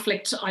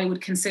conflict I would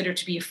consider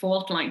to be a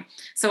fault line.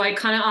 So I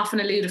kind of often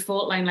allude a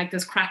fault line like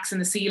there's cracks in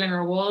the ceiling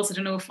or walls. I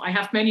don't know if I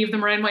have many of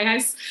them around my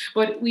house,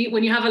 but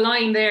when you have a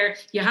line there,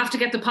 you have to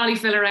get the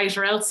polyfiller out,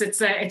 or else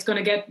it's going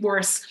to get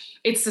worse.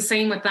 It's the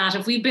same with that.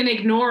 If we've been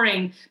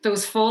ignoring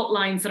those fault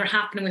lines that are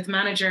happening with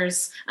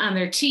managers and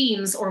their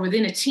teams, or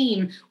within a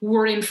team,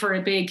 we're in for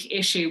a big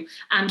issue.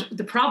 And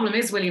the problem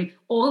is, William,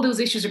 all those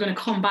issues are going to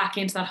come back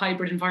into that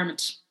hybrid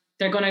environment.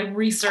 They're going to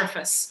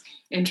resurface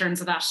in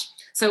terms of that.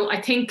 So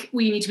I think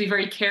we need to be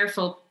very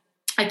careful.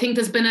 I think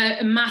there's been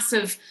a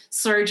massive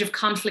surge of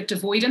conflict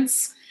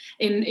avoidance.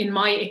 In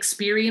my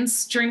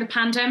experience during the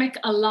pandemic,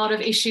 a lot of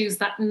issues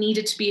that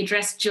needed to be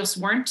addressed just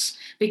weren't,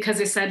 because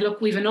they said, look,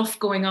 we've enough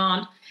going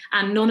on.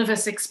 And none of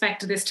us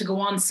expected this to go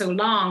on so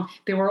long.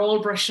 They were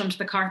all brushed under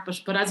the carpet.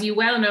 But as you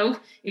well know,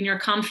 in your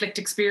conflict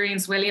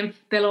experience, William,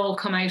 they'll all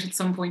come out at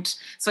some point.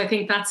 So I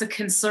think that's a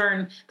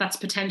concern that's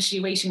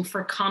potentially waiting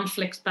for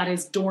conflict that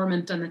is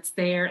dormant and it's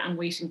there and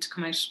waiting to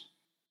come out.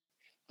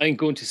 I'm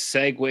going to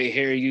segue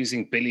here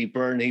using Billy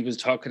Byrne. He was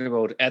talking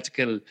about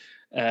ethical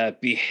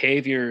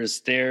behaviors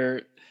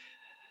there.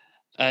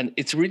 And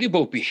it's really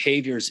about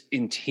behaviors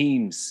in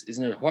teams,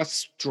 isn't it?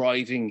 What's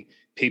driving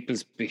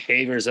people's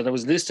behaviors? And I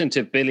was listening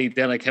to Billy,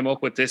 then I came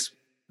up with this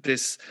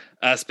this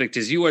aspect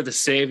is you are the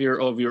savior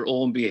of your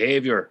own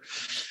behavior,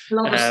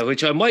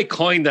 which I might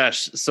coin that.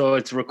 So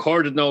it's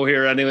recorded now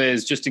here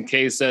anyways, just in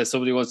case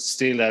somebody wants to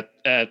steal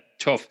that.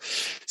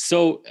 Tough.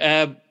 So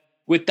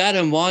with that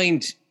in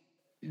mind,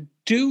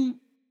 do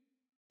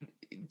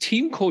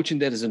team coaching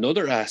then is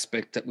another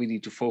aspect that we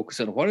need to focus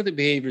on. What are the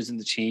behaviors in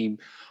the team?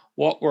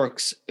 What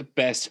works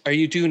best? Are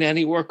you doing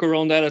any work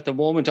around that at the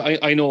moment?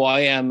 I know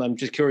I am. I'm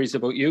just curious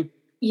about you.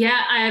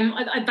 Yeah,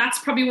 that's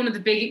probably one of the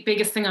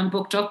biggest thing I'm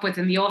booked up with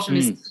in the autumn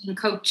is team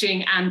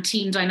coaching and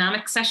team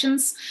dynamic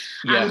sessions.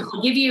 Yeah. And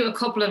I'll give you a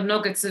couple of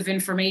nuggets of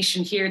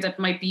information here that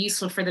might be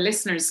useful for the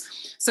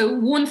listeners. So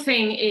one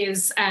thing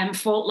is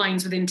fault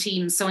lines within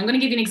teams. So I'm going to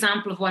give you an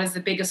example of what is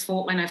the biggest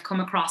fault line I've come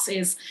across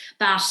is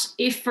that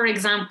if, for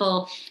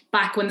example,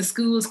 back when the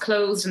schools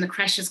closed and the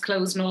creches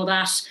closed and all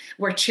that,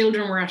 where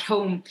children were at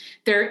home,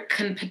 there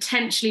can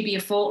potentially be a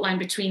fault line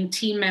between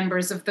team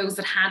members of those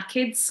that had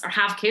kids or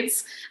have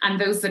kids and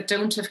those that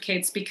don't have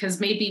kids, because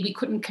maybe we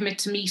couldn't commit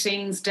to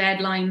meetings,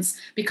 deadlines,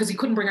 because we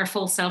couldn't bring our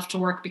full self to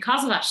work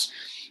because of that.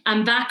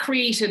 And that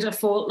created a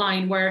fault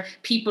line where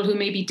people who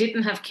maybe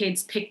didn't have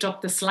kids picked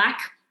up the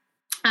slack.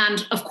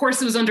 And of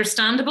course, it was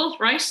understandable,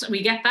 right?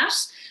 We get that,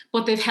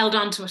 but they've held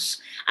on to it.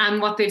 And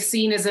what they've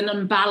seen is an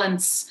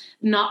imbalance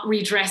not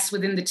redressed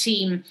within the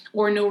team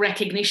or no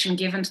recognition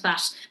given to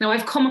that. Now,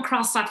 I've come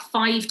across that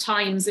 5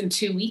 times in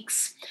 2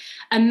 weeks.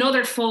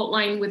 Another fault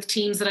line with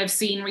teams that I've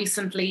seen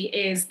recently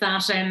is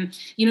that,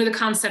 the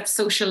concept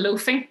social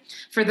loafing.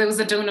 For those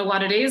that don't know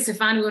what it is, if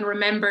anyone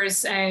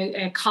remembers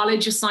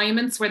college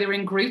assignments where they were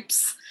in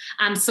groups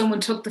and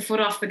someone took the foot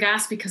off the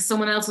gas because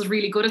someone else was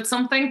really good at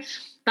something,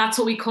 that's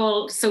what we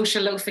call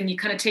social loafing. You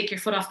kind of take your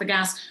foot off the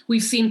gas.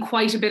 We've seen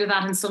quite a bit of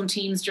that in some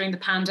teams during the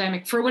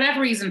pandemic. For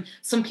whatever reason,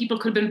 some people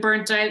could have been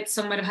burnt out.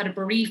 Some might have had a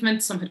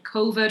bereavement. Some had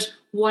COVID,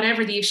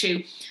 whatever the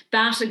issue.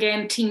 That,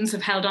 again, teams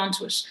have held on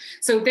to it.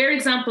 So they're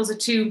examples of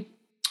 2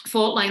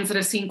 fault lines that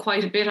I've seen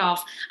quite a bit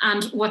of.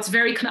 And what's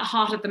very kind of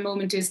hot at the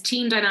moment is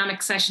team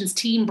dynamic sessions,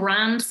 team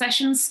brand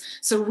sessions.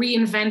 So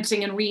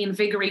reinventing and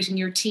reinvigorating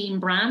your team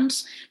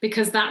brand,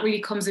 because that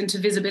really comes into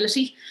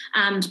visibility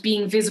and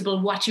being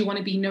visible, what you want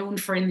to be known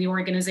for in the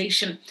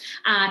organization.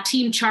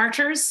 Team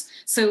charters,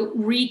 so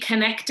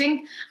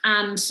reconnecting.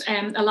 And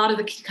a lot of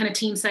the kind of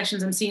team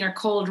sessions I'm seeing are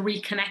called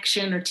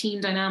reconnection or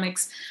team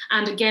dynamics.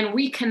 And again,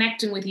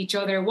 reconnecting with each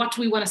other. What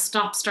do we want to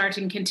stop, start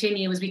and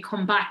continue as we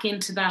come back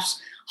into that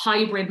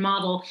hybrid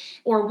model?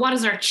 Or what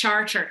is our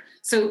charter?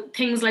 So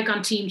things like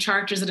on team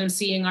charters that I'm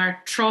seeing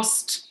are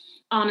trust,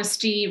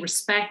 honesty,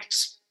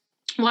 respect.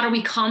 What are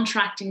we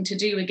contracting to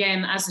do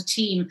again as a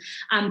team?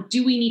 And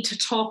do we need to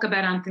talk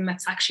about anything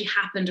that's actually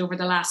happened over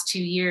the last 2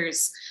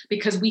 years?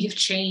 Because we have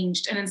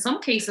changed. And in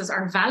some cases,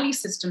 our value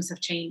systems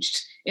have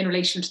changed in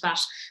relation to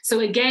that. So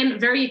again,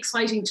 very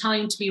exciting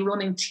time to be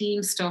running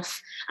team stuff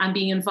and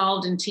being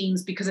involved in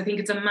teams, because I think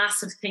it's a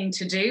massive thing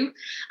to do.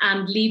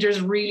 And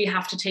leaders really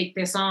have to take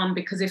this on,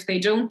 because if they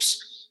don't,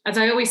 as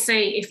I always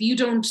say, if you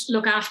don't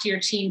look after your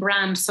team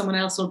brand, someone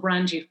else will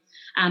brand you.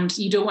 And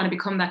you don't want to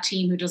become that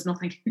team who does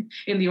nothing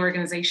in the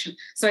organization.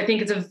 So I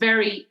think it's a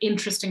very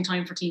interesting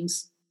time for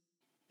teams.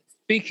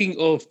 Speaking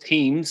of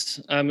teams,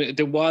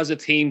 there was a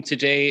theme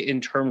today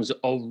in terms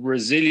of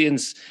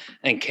resilience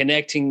and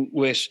connecting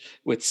with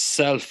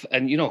self.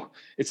 And,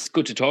 it's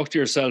good to talk to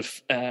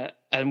yourself.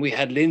 And we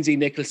had Lindsay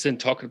Nicholson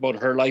talking about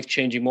her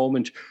life-changing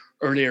moment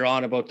earlier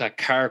on about that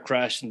car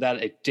crash and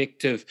that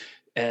addictive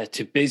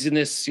to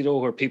business,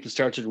 where people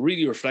started to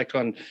really reflect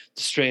on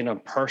the strain on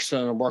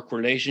personal and work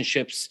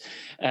relationships.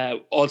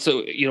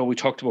 Also, we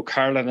talked about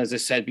Caroline, as I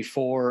said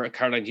before,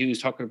 Caroline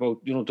Hughes talking about,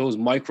 those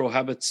micro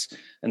habits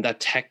and that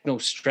techno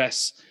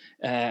stress.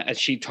 And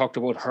she talked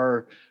about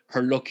her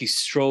lucky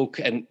stroke.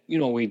 And,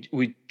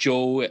 we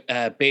Joe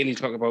Bailey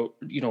talking about,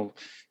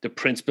 the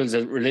principles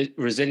of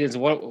resilience.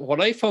 What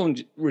I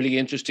found really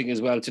interesting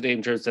as well today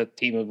in terms of that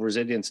theme of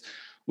resilience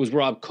was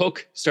Rob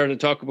Cook started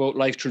to talk about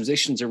life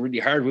transitions are really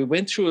hard. We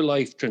went through a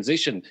life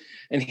transition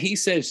and he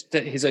said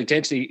that his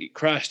identity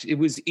crashed. It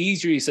was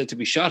easier, he said, to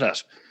be shot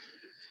at.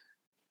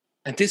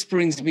 And this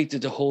brings me to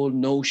the whole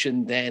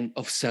notion then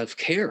of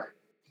self-care.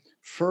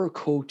 For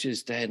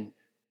coaches then,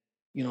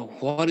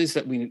 what is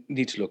that we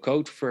need to look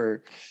out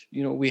for?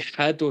 We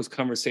had those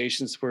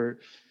conversations where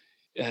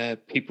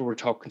people were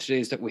talking today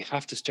is that we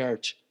have to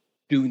start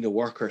doing the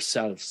work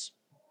ourselves.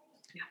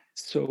 Yeah.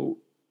 So,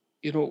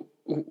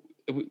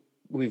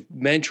 we've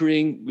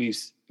mentoring, we've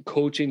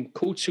coaching,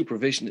 coach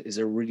supervision is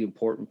a really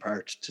important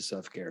part to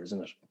self-care,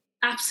 isn't it?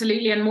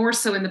 Absolutely. And more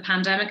so in the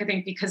pandemic, I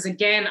think, because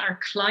again, our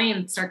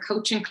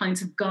coaching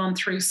clients have gone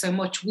through so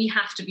much. We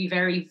have to be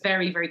very,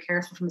 very, very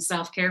careful from a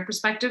self-care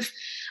perspective.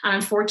 And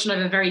I'm fortunate I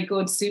have a very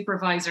good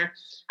supervisor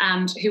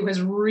who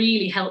has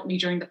really helped me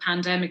during the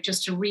pandemic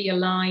just to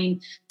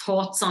realign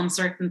thoughts on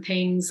certain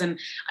things. And,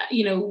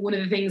 one of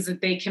the things that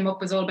they came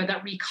up with all about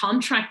that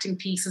recontracting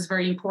piece is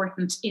very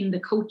important in the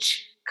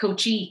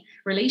coachee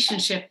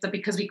relationship, that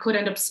because we could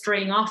end up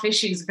straying off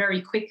issues very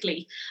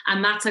quickly.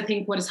 And that's, I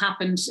think, what has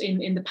happened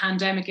in the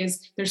pandemic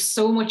is there's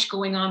so much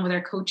going on with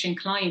our coaching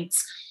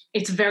clients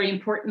it's very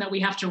important that we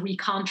have to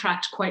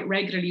recontract quite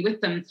regularly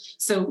with them.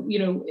 So,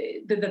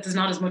 that there's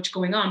not as much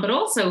going on. But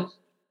also,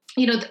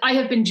 I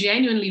have been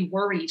genuinely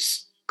worried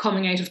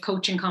coming out of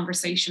coaching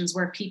conversations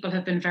where people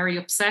have been very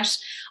upset.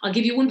 I'll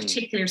give you one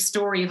particular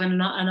story of an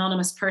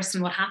anonymous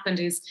person. What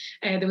happened is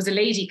there was a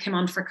lady came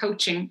on for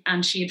coaching,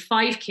 and she had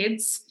 5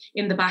 kids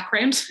in the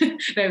background.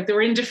 Now, they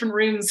were in different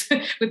rooms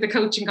with the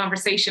coaching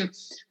conversation,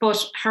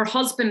 but her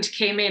husband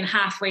came in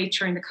halfway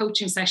during the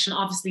coaching session,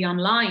 obviously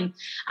online.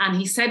 And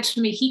he said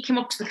to me, he came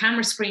up to the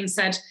camera screen and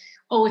said,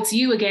 "Oh, it's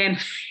you again."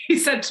 He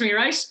said to me,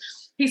 right?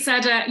 He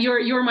said,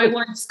 you're my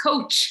wife's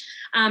coach.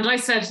 And I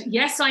said,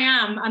 "Yes, I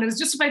am." And I was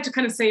just about to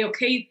kind of say,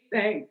 "Okay,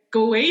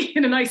 go away,"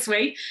 in a nice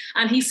way.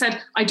 And he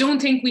said, "I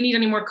don't think we need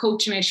any more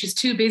coaching. She's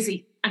too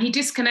busy." And he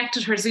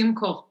disconnected her Zoom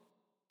call.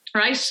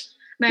 Right?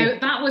 Now,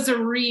 that was a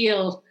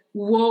real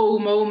whoa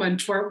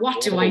moment where,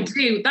 what do I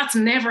do? That's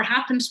never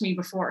happened to me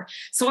before.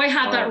 So I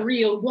had that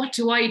real, what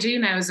do I do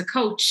now as a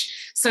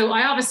coach? So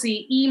I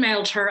obviously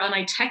emailed her and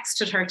I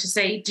texted her to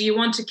say, "Do you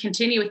want to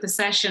continue with the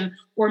session?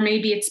 Or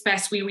maybe it's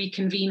best we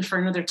reconvene for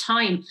another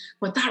time."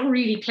 But that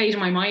really played in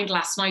my mind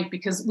last night,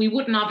 because we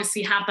wouldn't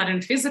obviously have that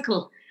in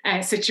physical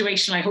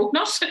situation. I hope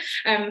not.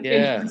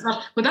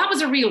 But that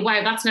was a real,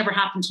 wow, that's never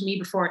happened to me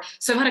before.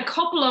 So I've had a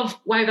couple of,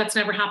 wow, that's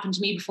never happened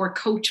to me before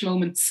coach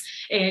moments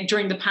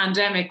during the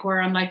pandemic, where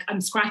I'm like,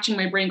 I'm scratching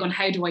my brain going,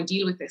 how do I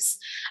deal with this?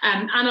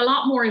 And a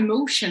lot more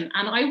emotion.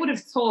 And I would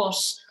have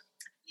thought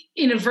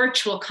in a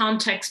virtual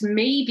context,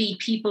 maybe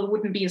people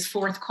wouldn't be as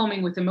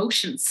forthcoming with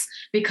emotions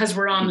because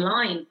we're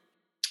online.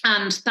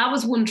 And that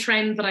was one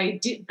trend that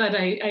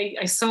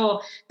I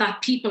saw,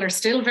 that people are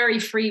still very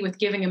free with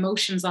giving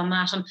emotions on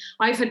that. And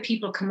I've had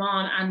people come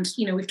on, and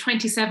we've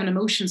 27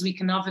 emotions we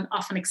can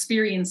often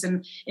experience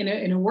in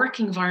a work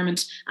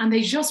environment, and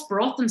they just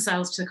brought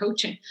themselves to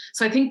coaching.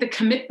 So I think the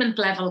commitment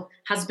level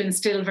has been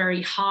still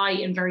very high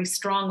and very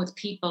strong with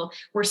people.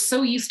 We're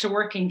so used to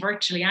working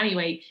virtually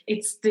anyway.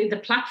 It's the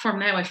platform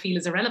now, I feel,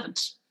 is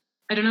irrelevant.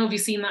 I don't know if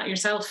you've seen that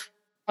yourself.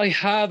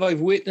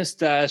 I've witnessed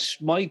that.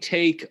 My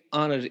take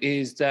on it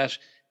is that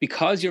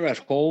because you're at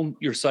home,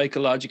 you're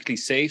psychologically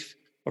safe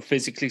or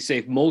physically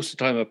safe most of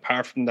the time,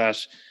 apart from that,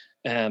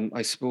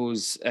 I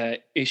suppose,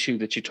 issue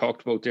that you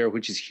talked about there,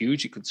 which is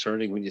hugely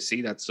concerning when you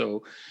see that.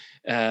 So,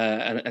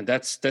 and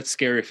that's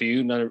scary for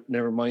you.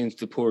 Never mind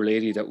the poor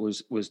lady that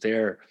was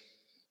there.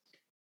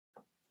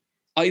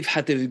 I've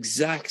had the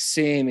exact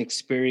same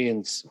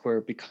experience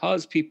where,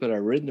 because people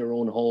are in their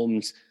own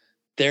homes,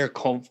 they're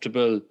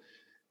comfortable,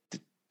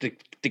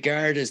 the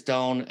guard is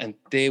down, and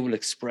they will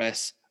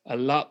express a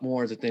lot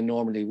more than they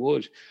normally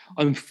would.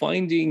 I'm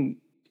finding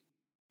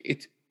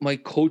it. My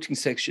coaching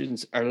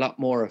sections are a lot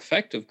more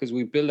effective because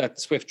we build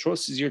that swift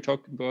trust, as you're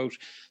talking about,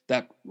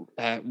 that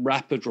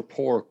rapid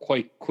rapport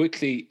quite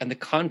quickly, and the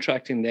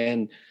contracting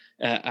then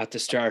at the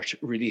start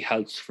really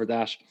helps for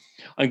that.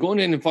 I'm going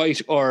to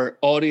invite our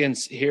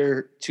audience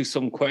here to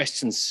some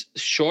questions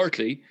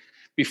shortly.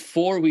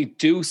 Before we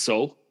do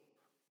so,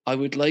 I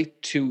would like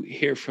to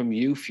hear from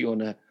you,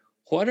 Fiona.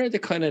 What are the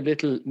kind of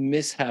little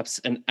mishaps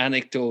and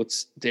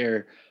anecdotes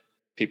there?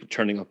 People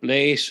turning up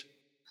late,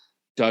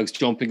 dogs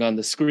jumping on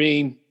the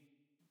screen.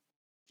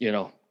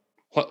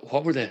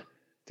 What were the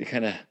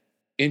kind of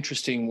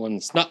interesting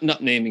ones?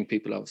 Not naming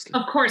people, obviously.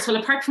 Of course. Well,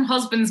 apart from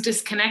husbands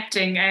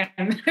disconnecting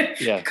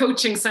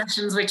coaching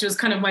sessions, which was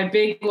kind of my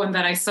big one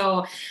that I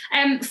saw.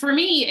 For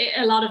me,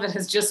 a lot of it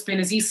has just been,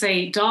 as you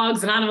say,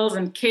 dogs and animals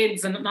and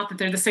kids, and not that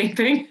they're the same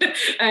thing,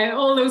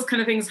 all those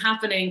kind of things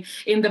happening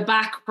in the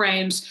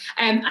background.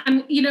 And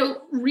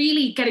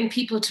really getting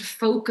people to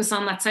focus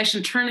on that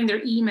session, turning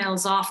their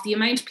emails off. The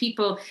amount of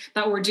people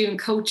that were doing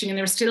coaching and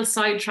they were still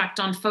sidetracked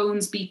on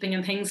phones beeping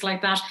and things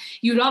like that.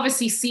 You'd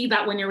obviously see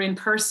that when you're in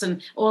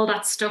person. All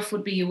that stuff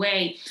would be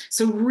away.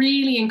 So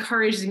really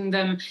encouraging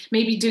them,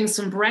 maybe doing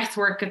some breath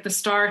work at the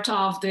start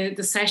of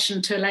the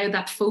session to allow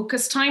that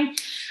focus time.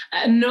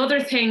 Another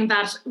thing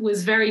that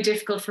was very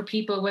difficult for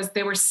people was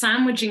they were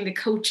sandwiching the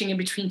coaching in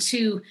between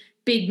 2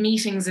 big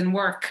meetings in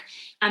work.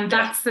 And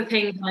that's the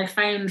thing that I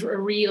found a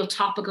real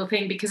topical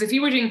thing, because if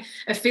you were doing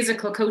a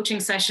physical coaching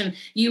session,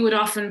 you would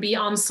often be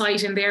on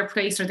site in their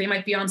place, or they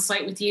might be on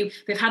site with you.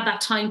 They've had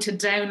that time to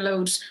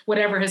download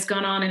whatever has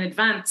gone on in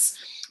advance.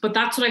 But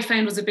that's what I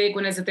found was a big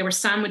one, is that they were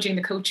sandwiching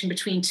the coaching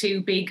between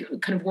 2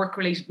 big kind of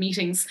work-related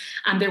meetings,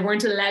 and they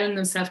weren't allowing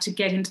themselves to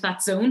get into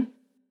that zone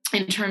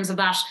in terms of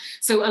that.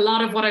 So a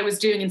lot of what I was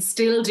doing, and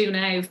still do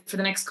now for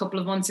the next couple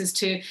of months, is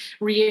to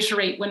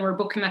reiterate when we're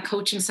booking that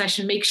coaching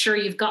session, make sure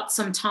you've got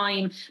some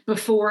time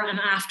before and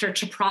after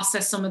to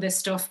process some of this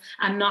stuff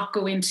and not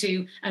go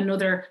into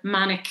another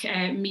manic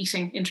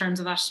meeting in terms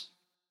of that.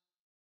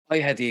 I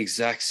had the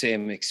exact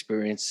same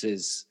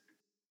experiences.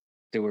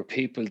 There were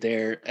people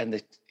there,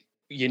 and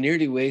you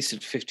nearly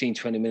wasted 15,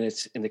 20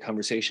 minutes in the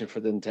conversation for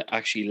them to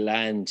actually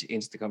land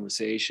into the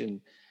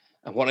conversation.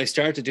 And what I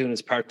started doing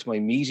as part of my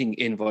meeting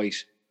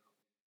invite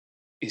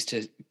is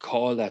to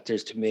call that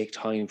there's to make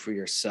time for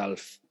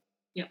yourself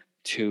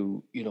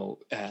to,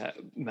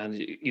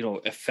 manage,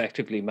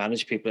 effectively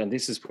manage people. And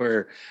this is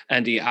where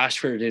Andy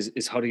Ashford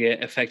is how do you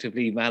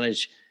effectively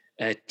manage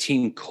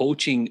team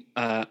coaching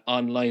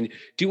online.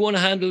 Do you want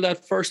to handle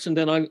that first, and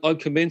then I'll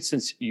come in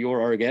since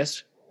you're our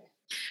guest?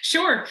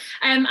 Sure.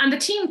 And the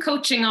team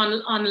coaching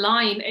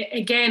online,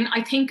 again,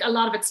 I think a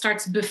lot of it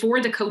starts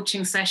before the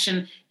coaching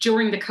session,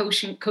 during the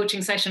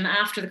coaching session,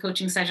 after the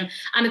coaching session.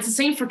 And it's the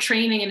same for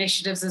training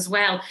initiatives as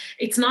well.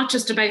 It's not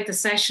just about the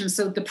session.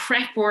 So the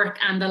prep work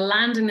and the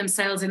landing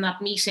themselves in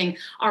that meeting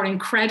are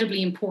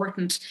incredibly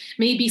important.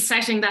 Maybe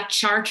setting that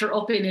charter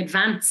up in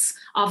advance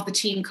of the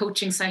team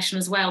coaching session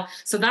as well.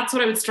 So that's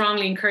what I would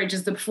strongly encourage,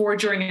 is the before,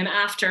 during and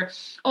after.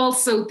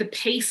 Also, the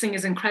pacing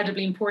is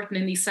incredibly important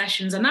in these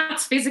sessions, and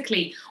that's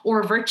physically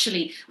or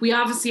virtually. We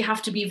obviously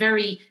have to be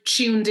very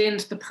tuned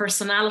into the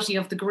personality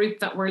of the group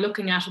that we're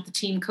looking at the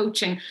team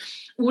coaching.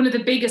 One of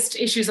the biggest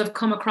issues I've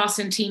come across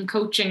in team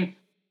coaching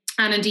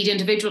and indeed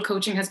individual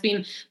coaching has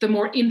been the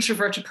more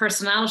introverted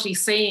personality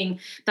saying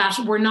that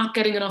we're not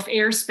getting enough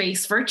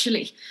airspace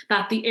virtually,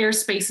 that the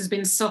airspace has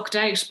been sucked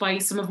out by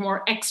some of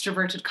more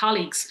extroverted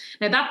colleagues.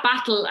 Now that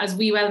battle, as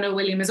we well know,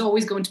 William, is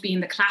always going to be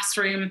in the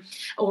classroom,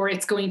 or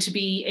it's going to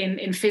be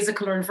in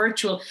physical or in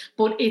virtual,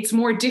 but it's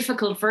more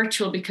difficult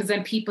virtual because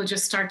then people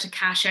just start to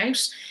cash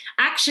out.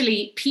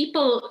 Actually,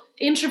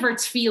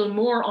 introverts feel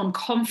more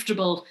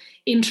uncomfortable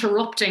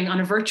interrupting on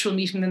a virtual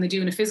meeting than they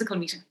do in a physical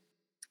meeting,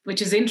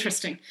 which is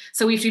interesting.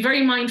 So we have to be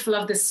very mindful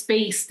of the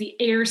space, the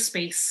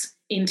airspace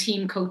in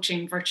team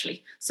coaching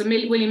virtually. So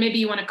William, maybe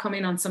you want to come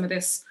in on some of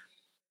this.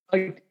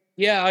 I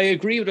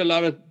agree with a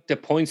lot of the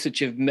points that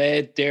you've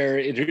made there.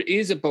 It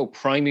is about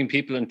priming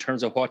people in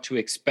terms of what to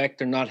expect.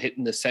 They're not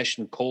hitting the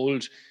session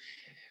cold.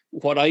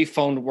 What I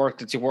found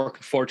worked is you work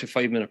in 4 to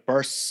 5 minute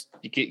bursts.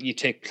 You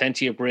take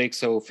plenty of breaks,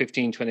 so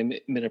 15,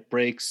 20 minute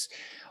breaks.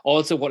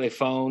 Also, what I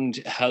found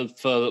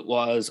helpful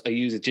was I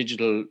use a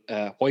digital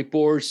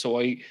whiteboard. So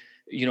I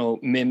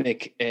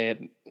mimic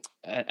and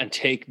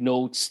take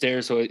notes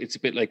there. So it's a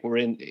bit like we're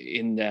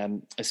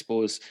in I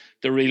suppose,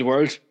 the real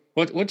world.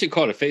 What do you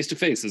call it? Face to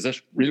face, is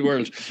it? Real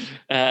world.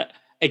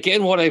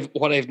 Again, what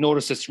I've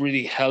noticed that's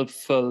really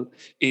helpful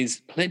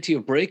is plenty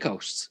of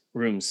breakout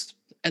rooms.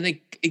 And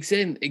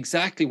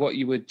exactly what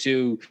you would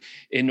do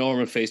in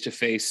normal face to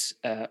face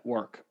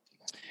work.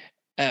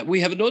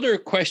 We have another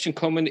question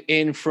coming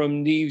in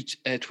from Neve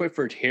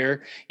Twyford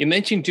here. You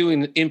mentioned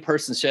doing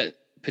in-person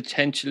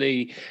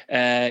potentially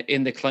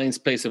in the client's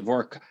place of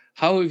work.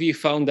 How have you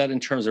found that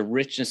in terms of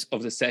richness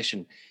of the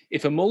session?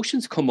 If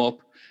emotions come up,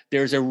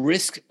 there's a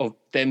risk of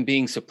them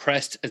being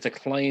suppressed as the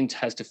client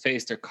has to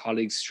face their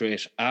colleagues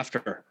straight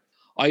after.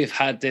 I've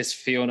had this,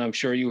 Fiona, I'm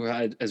sure you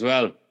had as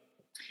well.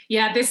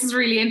 Yeah, this is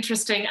really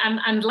interesting.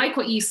 And like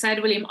what you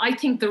said, William, I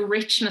think the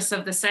richness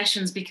of the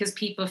sessions, because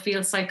people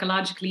feel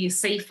psychologically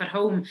safe at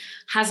home,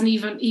 hasn't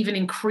even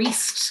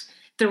increased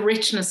the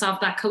richness of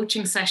that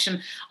coaching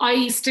session.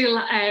 I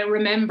still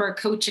remember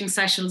coaching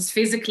sessions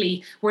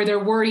physically where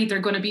they're worried they're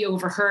going to be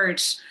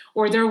overheard,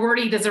 or they're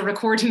worried there's a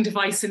recording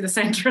device in the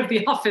center of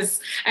the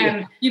office,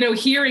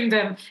 hearing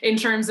them in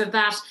terms of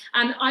that.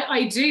 And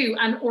I do,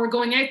 or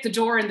going out the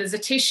door and there's a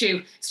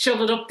tissue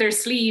shoveled up their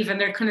sleeve and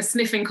they're kind of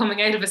sniffing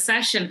coming out of a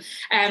session.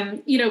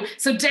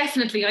 So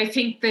definitely I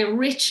think the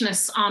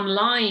richness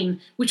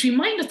online, which we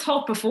might have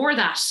thought before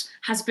that,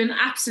 has been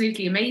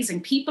absolutely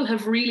amazing. People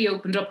have really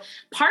opened up.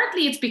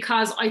 Partly it's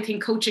because I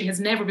think coaching has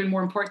never been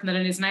more important than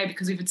it is now,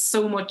 because we've had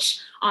so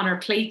much on our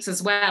plates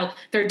as well.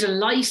 They're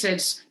delighted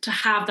to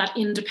have that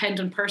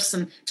independent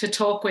person to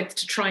talk with,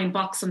 to try and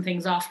box some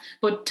things off.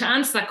 But to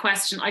answer that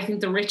question, I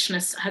think the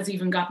richness has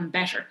even gotten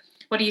better.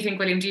 What do you think,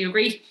 William? Do you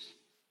agree?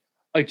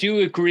 I do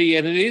agree.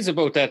 And it is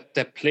about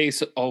that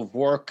place of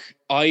work.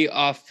 I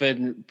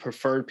often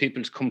prefer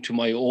people to come to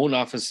my own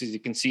office, as you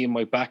can see in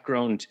my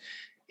background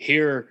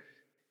here.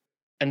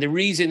 And the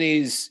reason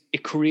is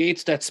it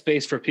creates that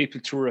space for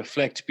people to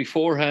reflect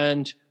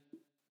beforehand,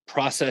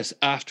 process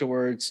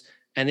afterwards.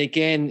 And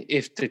again,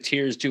 if the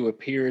tears do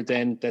appear,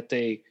 then that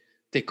they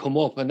come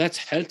up, and that's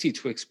healthy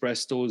to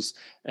express those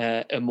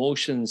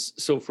emotions.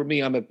 So for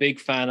me, I'm a big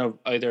fan of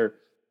either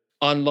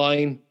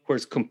online, where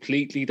it's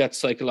completely that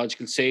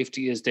psychological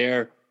safety is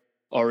there,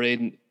 or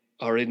in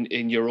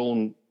your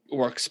own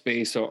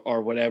workspace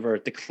or whatever.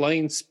 The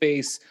client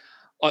space,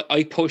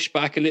 I push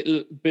back a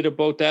little bit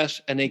about that.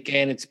 And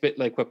again, it's a bit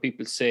like what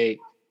people say,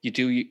 you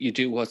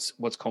do what's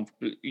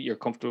comfortable, you're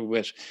comfortable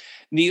with.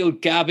 Neil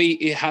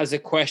Gabby has a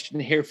question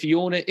here.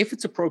 Fiona, if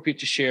it's appropriate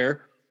to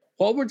share,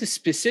 what were the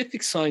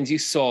specific signs you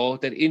saw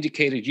that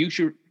indicated you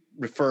should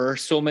refer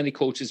so many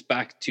coaches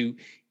back to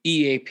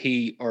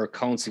EAP or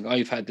counseling?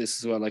 I've had this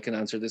as well. I can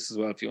answer this as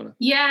well, Fiona.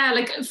 Yeah,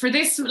 like for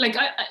this,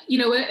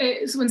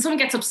 when someone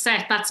gets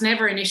upset, that's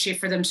never an issue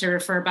for them to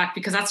refer back,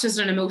 because that's just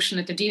an emotion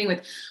that they're dealing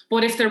with.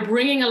 But if they're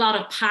bringing a lot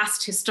of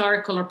past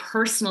historical or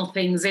personal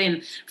things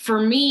in, for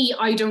me,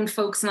 I don't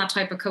focus on that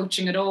type of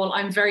coaching at all.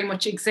 I'm very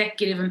much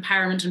executive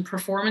empowerment and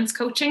performance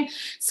coaching.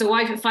 So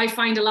if I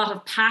find a lot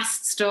of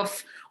past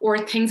stuff, or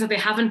things that they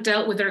haven't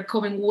dealt with that are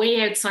coming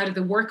way outside of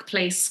the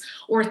workplace,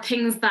 or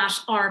things that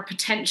are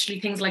potentially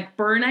things like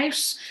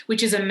burnout,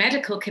 which is a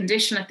medical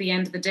condition at the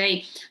end of the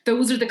day.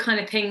 Those are the kind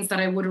of things that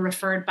I would have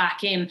referred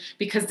back in,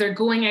 because they're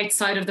going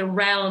outside of the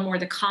realm or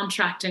the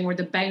contracting or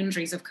the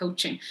boundaries of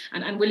coaching.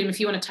 And William, if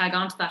you want to tag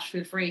on to that,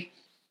 feel free.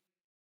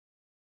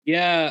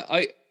 Yeah,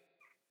 I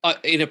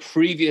in a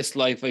previous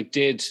life, I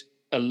did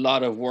a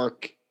lot of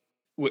work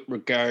with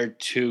regard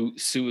to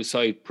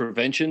suicide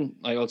prevention.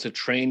 I also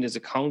trained as a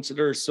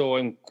counselor, so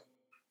I'm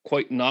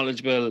quite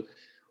knowledgeable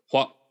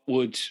what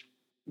would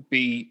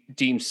be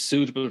deemed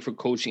suitable for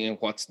coaching and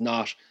what's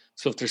not.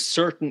 So if there's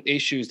certain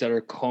issues that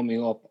are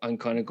coming up, I'm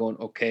kind of going,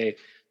 okay,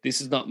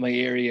 this is not my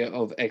area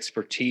of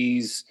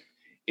expertise.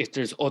 If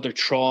there's other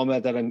trauma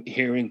that I'm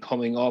hearing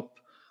coming up,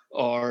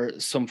 or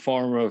some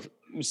form of,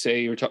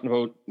 say, you're talking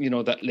about,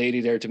 that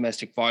lady there,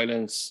 domestic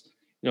violence,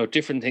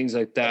 different things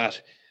like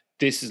that.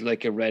 This is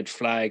like a red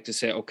flag to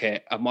say,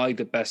 okay, am I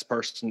the best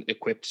person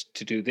equipped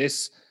to do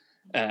this?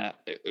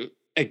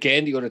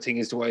 Again, the other thing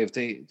is, do I have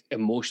the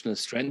emotional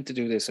strength to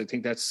do this? I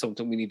think that's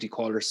something we need to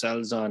call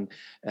ourselves on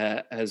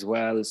as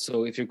well.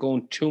 So if you're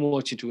going too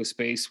much into a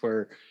space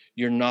where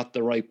you're not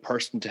the right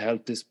person to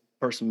help this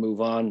person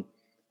move on,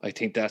 I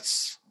think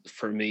that's,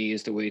 for me,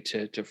 is the way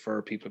to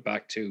refer people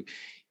back to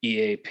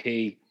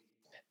EAP.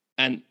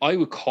 And I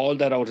would call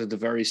that out at the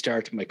very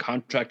start of my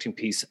contracting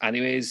piece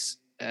anyways,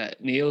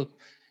 Neil.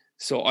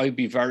 So I'd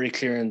be very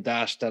clear in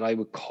that I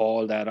would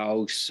call that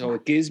out. So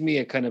it gives me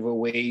a kind of a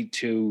way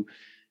to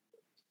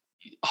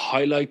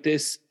highlight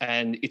this,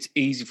 and it's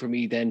easy for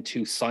me then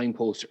to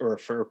signpost or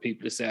refer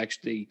people to say,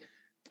 actually,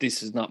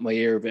 this is not my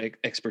area of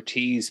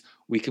expertise.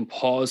 We can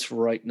pause for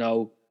right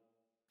now,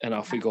 and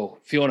off we go.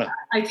 Fiona.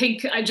 I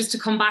think, just to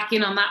come back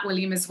in on that,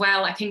 William, as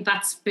well, I think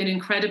that's been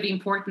incredibly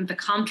important, the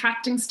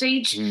contracting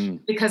stage,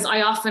 because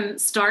I often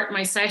start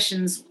my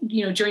sessions,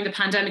 during the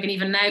pandemic and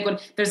even now, going,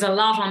 there's a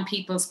lot on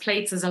people's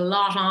plates, there's a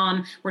lot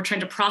on, we're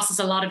trying to process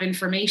a lot of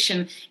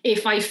information.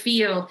 If I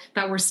feel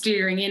that we're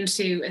steering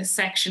into a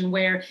section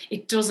where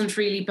it doesn't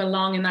really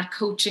belong in that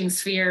coaching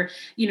sphere,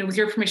 with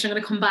your permission, I'm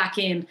going to come back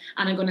in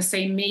and I'm going to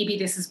say, maybe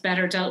this is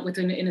better dealt with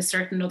in a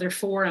certain other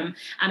forum,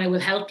 and I will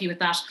help you with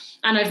that.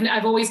 And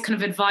I've always kind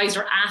of advised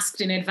or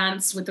asked in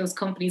advance with those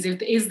companies,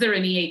 is there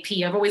an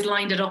EAP? I've always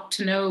lined it up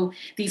to know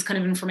these kind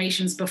of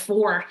informations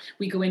before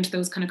we go into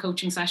those kind of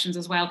coaching sessions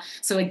as well.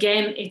 So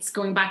again, it's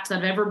going back to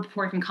that ever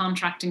important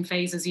contracting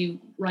phase, as you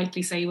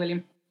rightly say,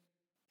 William.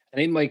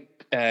 And in my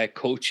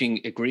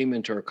coaching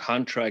agreement or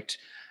contract,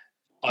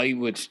 I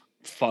would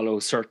follow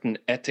certain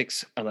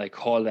ethics and I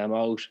call them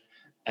out.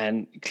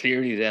 And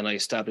clearly then I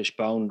establish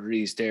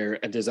boundaries there,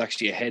 and there's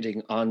actually a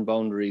heading on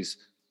boundaries.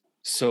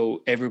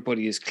 So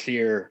everybody is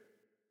clear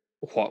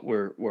what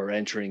we're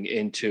entering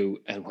into,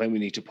 and when we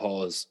need to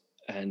pause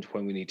and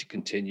when we need to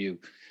continue.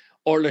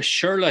 Orla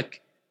Sherlock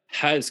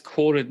has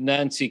quoted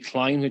Nancy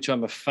Klein, which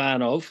I'm a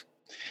fan of.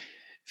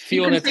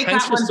 Fiona,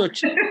 thanks for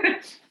such...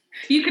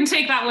 You can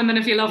take that one then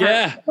if you love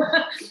it.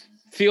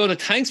 Fiona,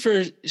 thanks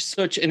for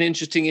such an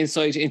interesting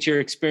insight into your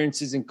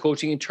experiences in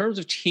coaching. In terms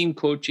of team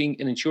coaching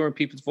and ensuring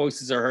people's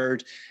voices are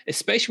heard,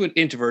 especially with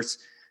introverts,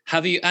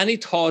 have you any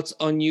thoughts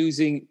on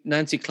using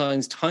Nancy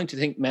Klein's time to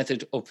think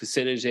method of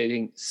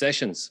facilitating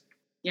sessions?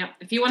 Yeah,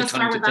 if you want to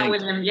start with that,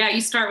 William. Yeah, you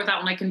start with that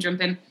one, I can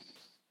jump in.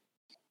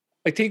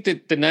 I think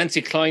that the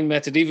Nancy Klein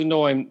method, even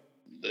though I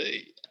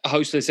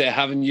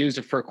haven't used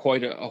it for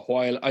quite a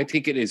while, I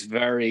think it is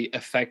very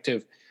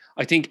effective.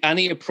 I think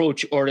any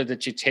approach order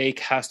that you take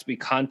has to be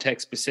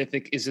context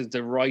specific. Is it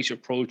the right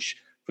approach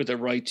for the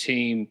right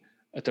team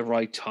at the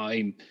right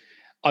time?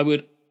 I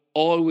would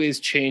always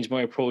change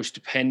my approach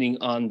depending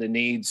on the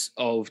needs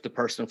of the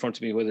person in front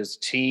of me, whether it's a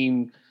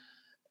team,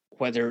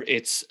 whether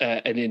it's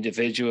an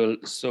individual.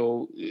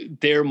 So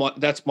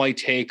that's my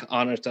take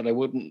on it, that I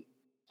wouldn't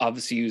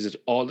obviously use it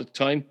all the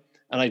time.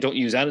 And I don't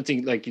use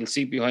anything, like you'll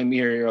see behind me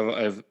here,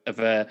 of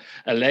a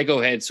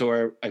Lego head.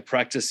 So I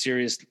practice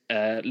serious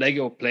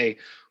Lego play,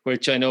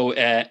 which I know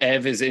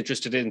Ev is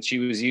interested in.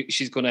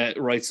 She's going to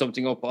write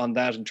something up on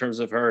that in terms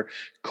of her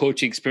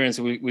coaching experience.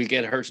 We'll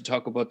get her to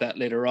talk about that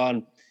later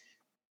on.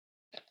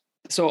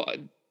 So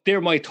there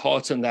are my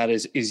thoughts on that,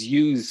 is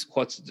use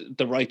what's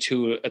the right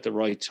tool at the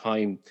right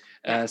time.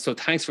 So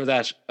thanks for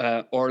that,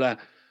 Orla.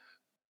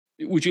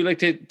 Would you like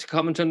to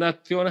comment on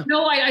that, Fiona?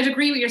 No, I'd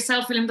agree with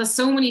yourself, William. There's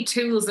so many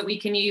tools that we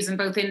can use in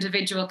both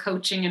individual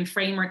coaching and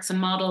frameworks and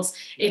models.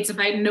 It's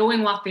about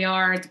knowing what they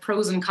are, the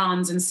pros and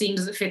cons, and seeing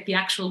does it fit the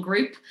actual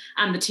group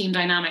and the team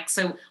dynamic.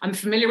 So I'm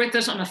familiar with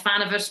it, I'm a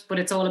fan of it, but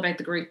it's all about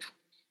the group.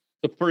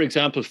 So for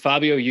example,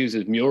 Fabio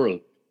uses Mural,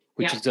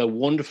 which is a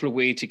wonderful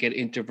way to get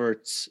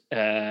introverts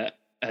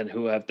and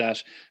who have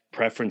that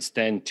preference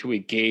then to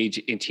engage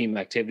in team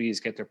activities,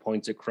 get their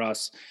points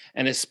across.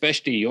 And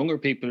especially younger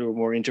people who are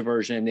more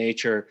introversion in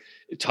nature,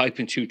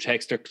 typing through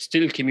text, they're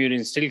still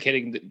communicating, still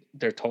getting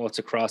their thoughts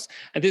across.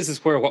 And this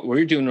is where what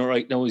we're doing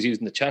right now is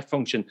using the chat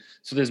function.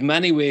 So there's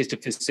many ways to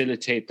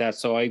facilitate that.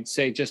 So I'd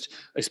say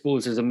I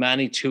suppose there's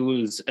many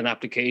tools and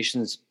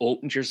applications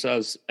open to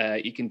yourselves.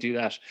 You can do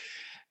that.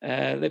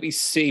 Let me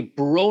see,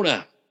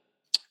 Brona.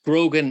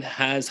 Grogan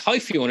has, "Hi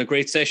Fiona,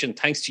 great session.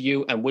 Thanks to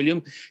you and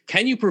William.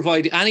 Can you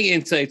provide any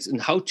insights on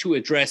how to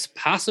address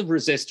passive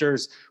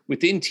resistors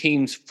within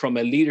teams from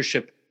a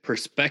leadership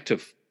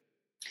perspective?"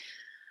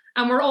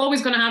 And we're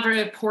always going to have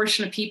a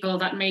portion of people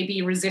that may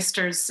be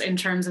resistors in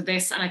terms of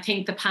this. And I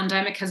think the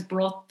pandemic has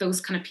brought those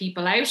kind of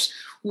people out.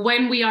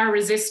 When we are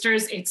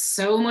resistors, it's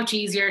so much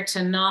easier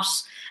to not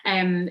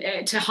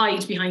to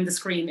hide behind the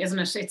screen, isn't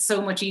it? It's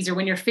so much easier.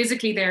 When you're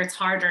physically there, it's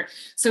harder.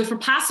 So for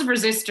passive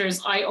resistors,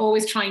 I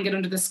always try and get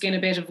under the skin a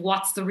bit of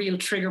what's the real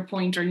trigger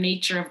point or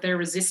nature of their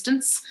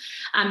resistance.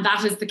 And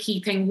that is the key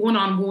thing,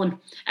 one-on-one,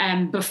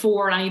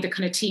 before any of the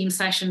kind of team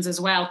sessions as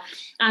well.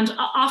 And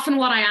often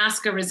what I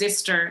ask a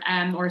resistor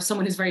or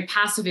someone who's very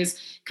passive is,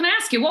 can I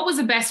ask you, what was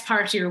the best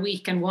part of your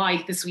week and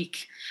why this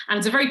week? And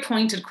it's a very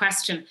pointed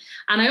question.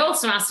 And I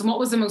also ask them, what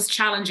was the most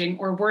challenging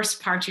or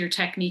worst part of your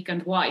technique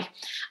and why?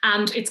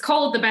 And it's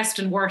called the best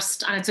and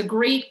worst. And it's a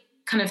great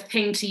kind of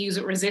thing to use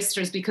with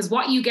resistors, because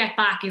what you get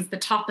back is the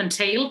top and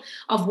tail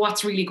of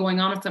what's really going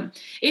on with them.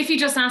 If you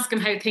just ask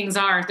them how things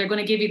are, they're going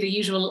to give you the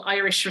usual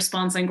Irish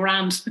response, "I'm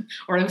grand,"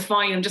 or "I'm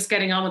fine, I'm just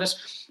getting on with it."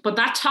 But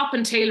that top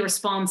and tail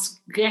response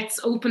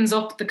opens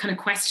up the kind of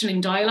questioning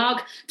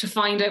dialogue to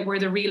find out where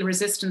the real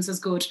resistance is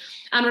good.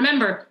 And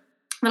remember,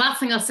 the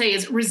last thing I'll say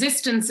is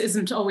resistance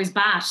isn't always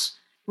bad.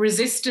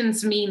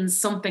 Resistance means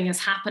something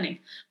is happening,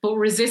 but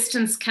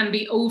resistance can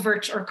be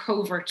overt or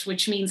covert,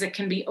 which means it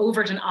can be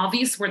overt and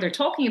obvious where they're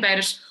talking about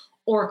it,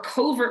 or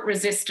covert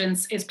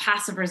resistance is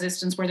passive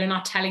resistance where they're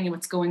not telling you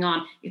what's going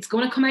on. It's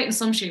going to come out in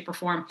some shape or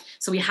form.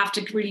 So we have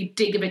to really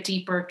dig a bit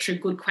deeper through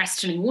good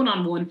questioning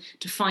one-on-one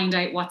to find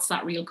out what's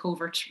that real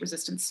covert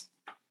resistance.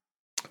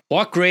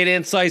 What great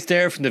insights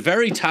there from the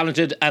very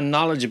talented and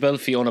knowledgeable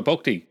Fiona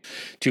Buckley.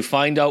 To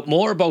find out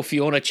more about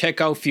Fiona,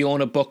 check out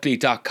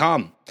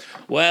fionabuckley.com.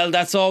 Well,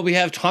 that's all we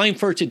have time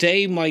for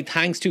today. My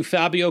thanks to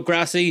Fabio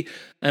Grassi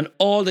and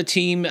all the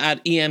team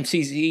at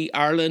EMCC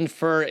Ireland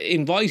for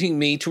inviting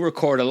me to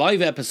record a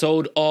live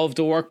episode of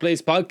the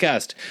Workplace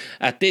Podcast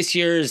at this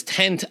year's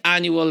 10th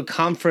annual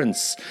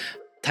conference.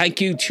 Thank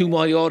you to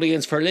my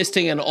audience for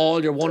listening and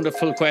all your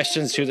wonderful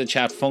questions through the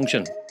chat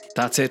function.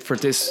 That's it for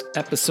this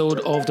episode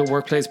of the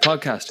Workplace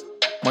Podcast.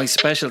 My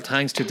special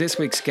thanks to this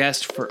week's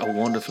guest for a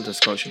wonderful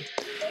discussion.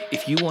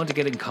 If you want to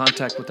get in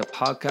contact with the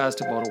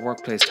podcast about a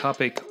workplace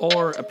topic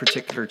or a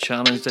particular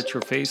challenge that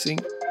you're facing,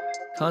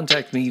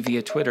 contact me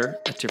via Twitter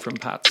at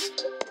different paths.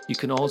 You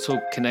can also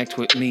connect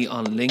with me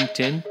on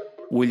LinkedIn,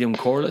 William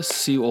Corliss,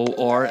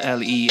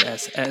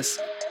 Corless,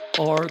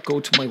 or go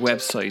to my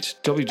website,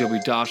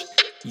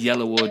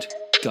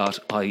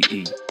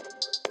 www.yellowwood.ie.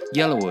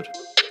 Yellowwood,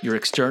 your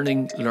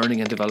external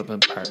learning and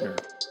development partner,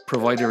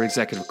 provider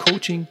executive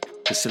coaching,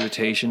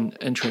 facilitation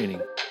and training.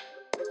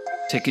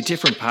 Take a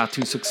different path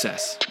to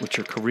success with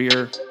your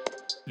career,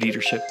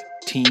 leadership,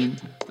 team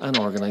and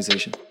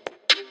organisation.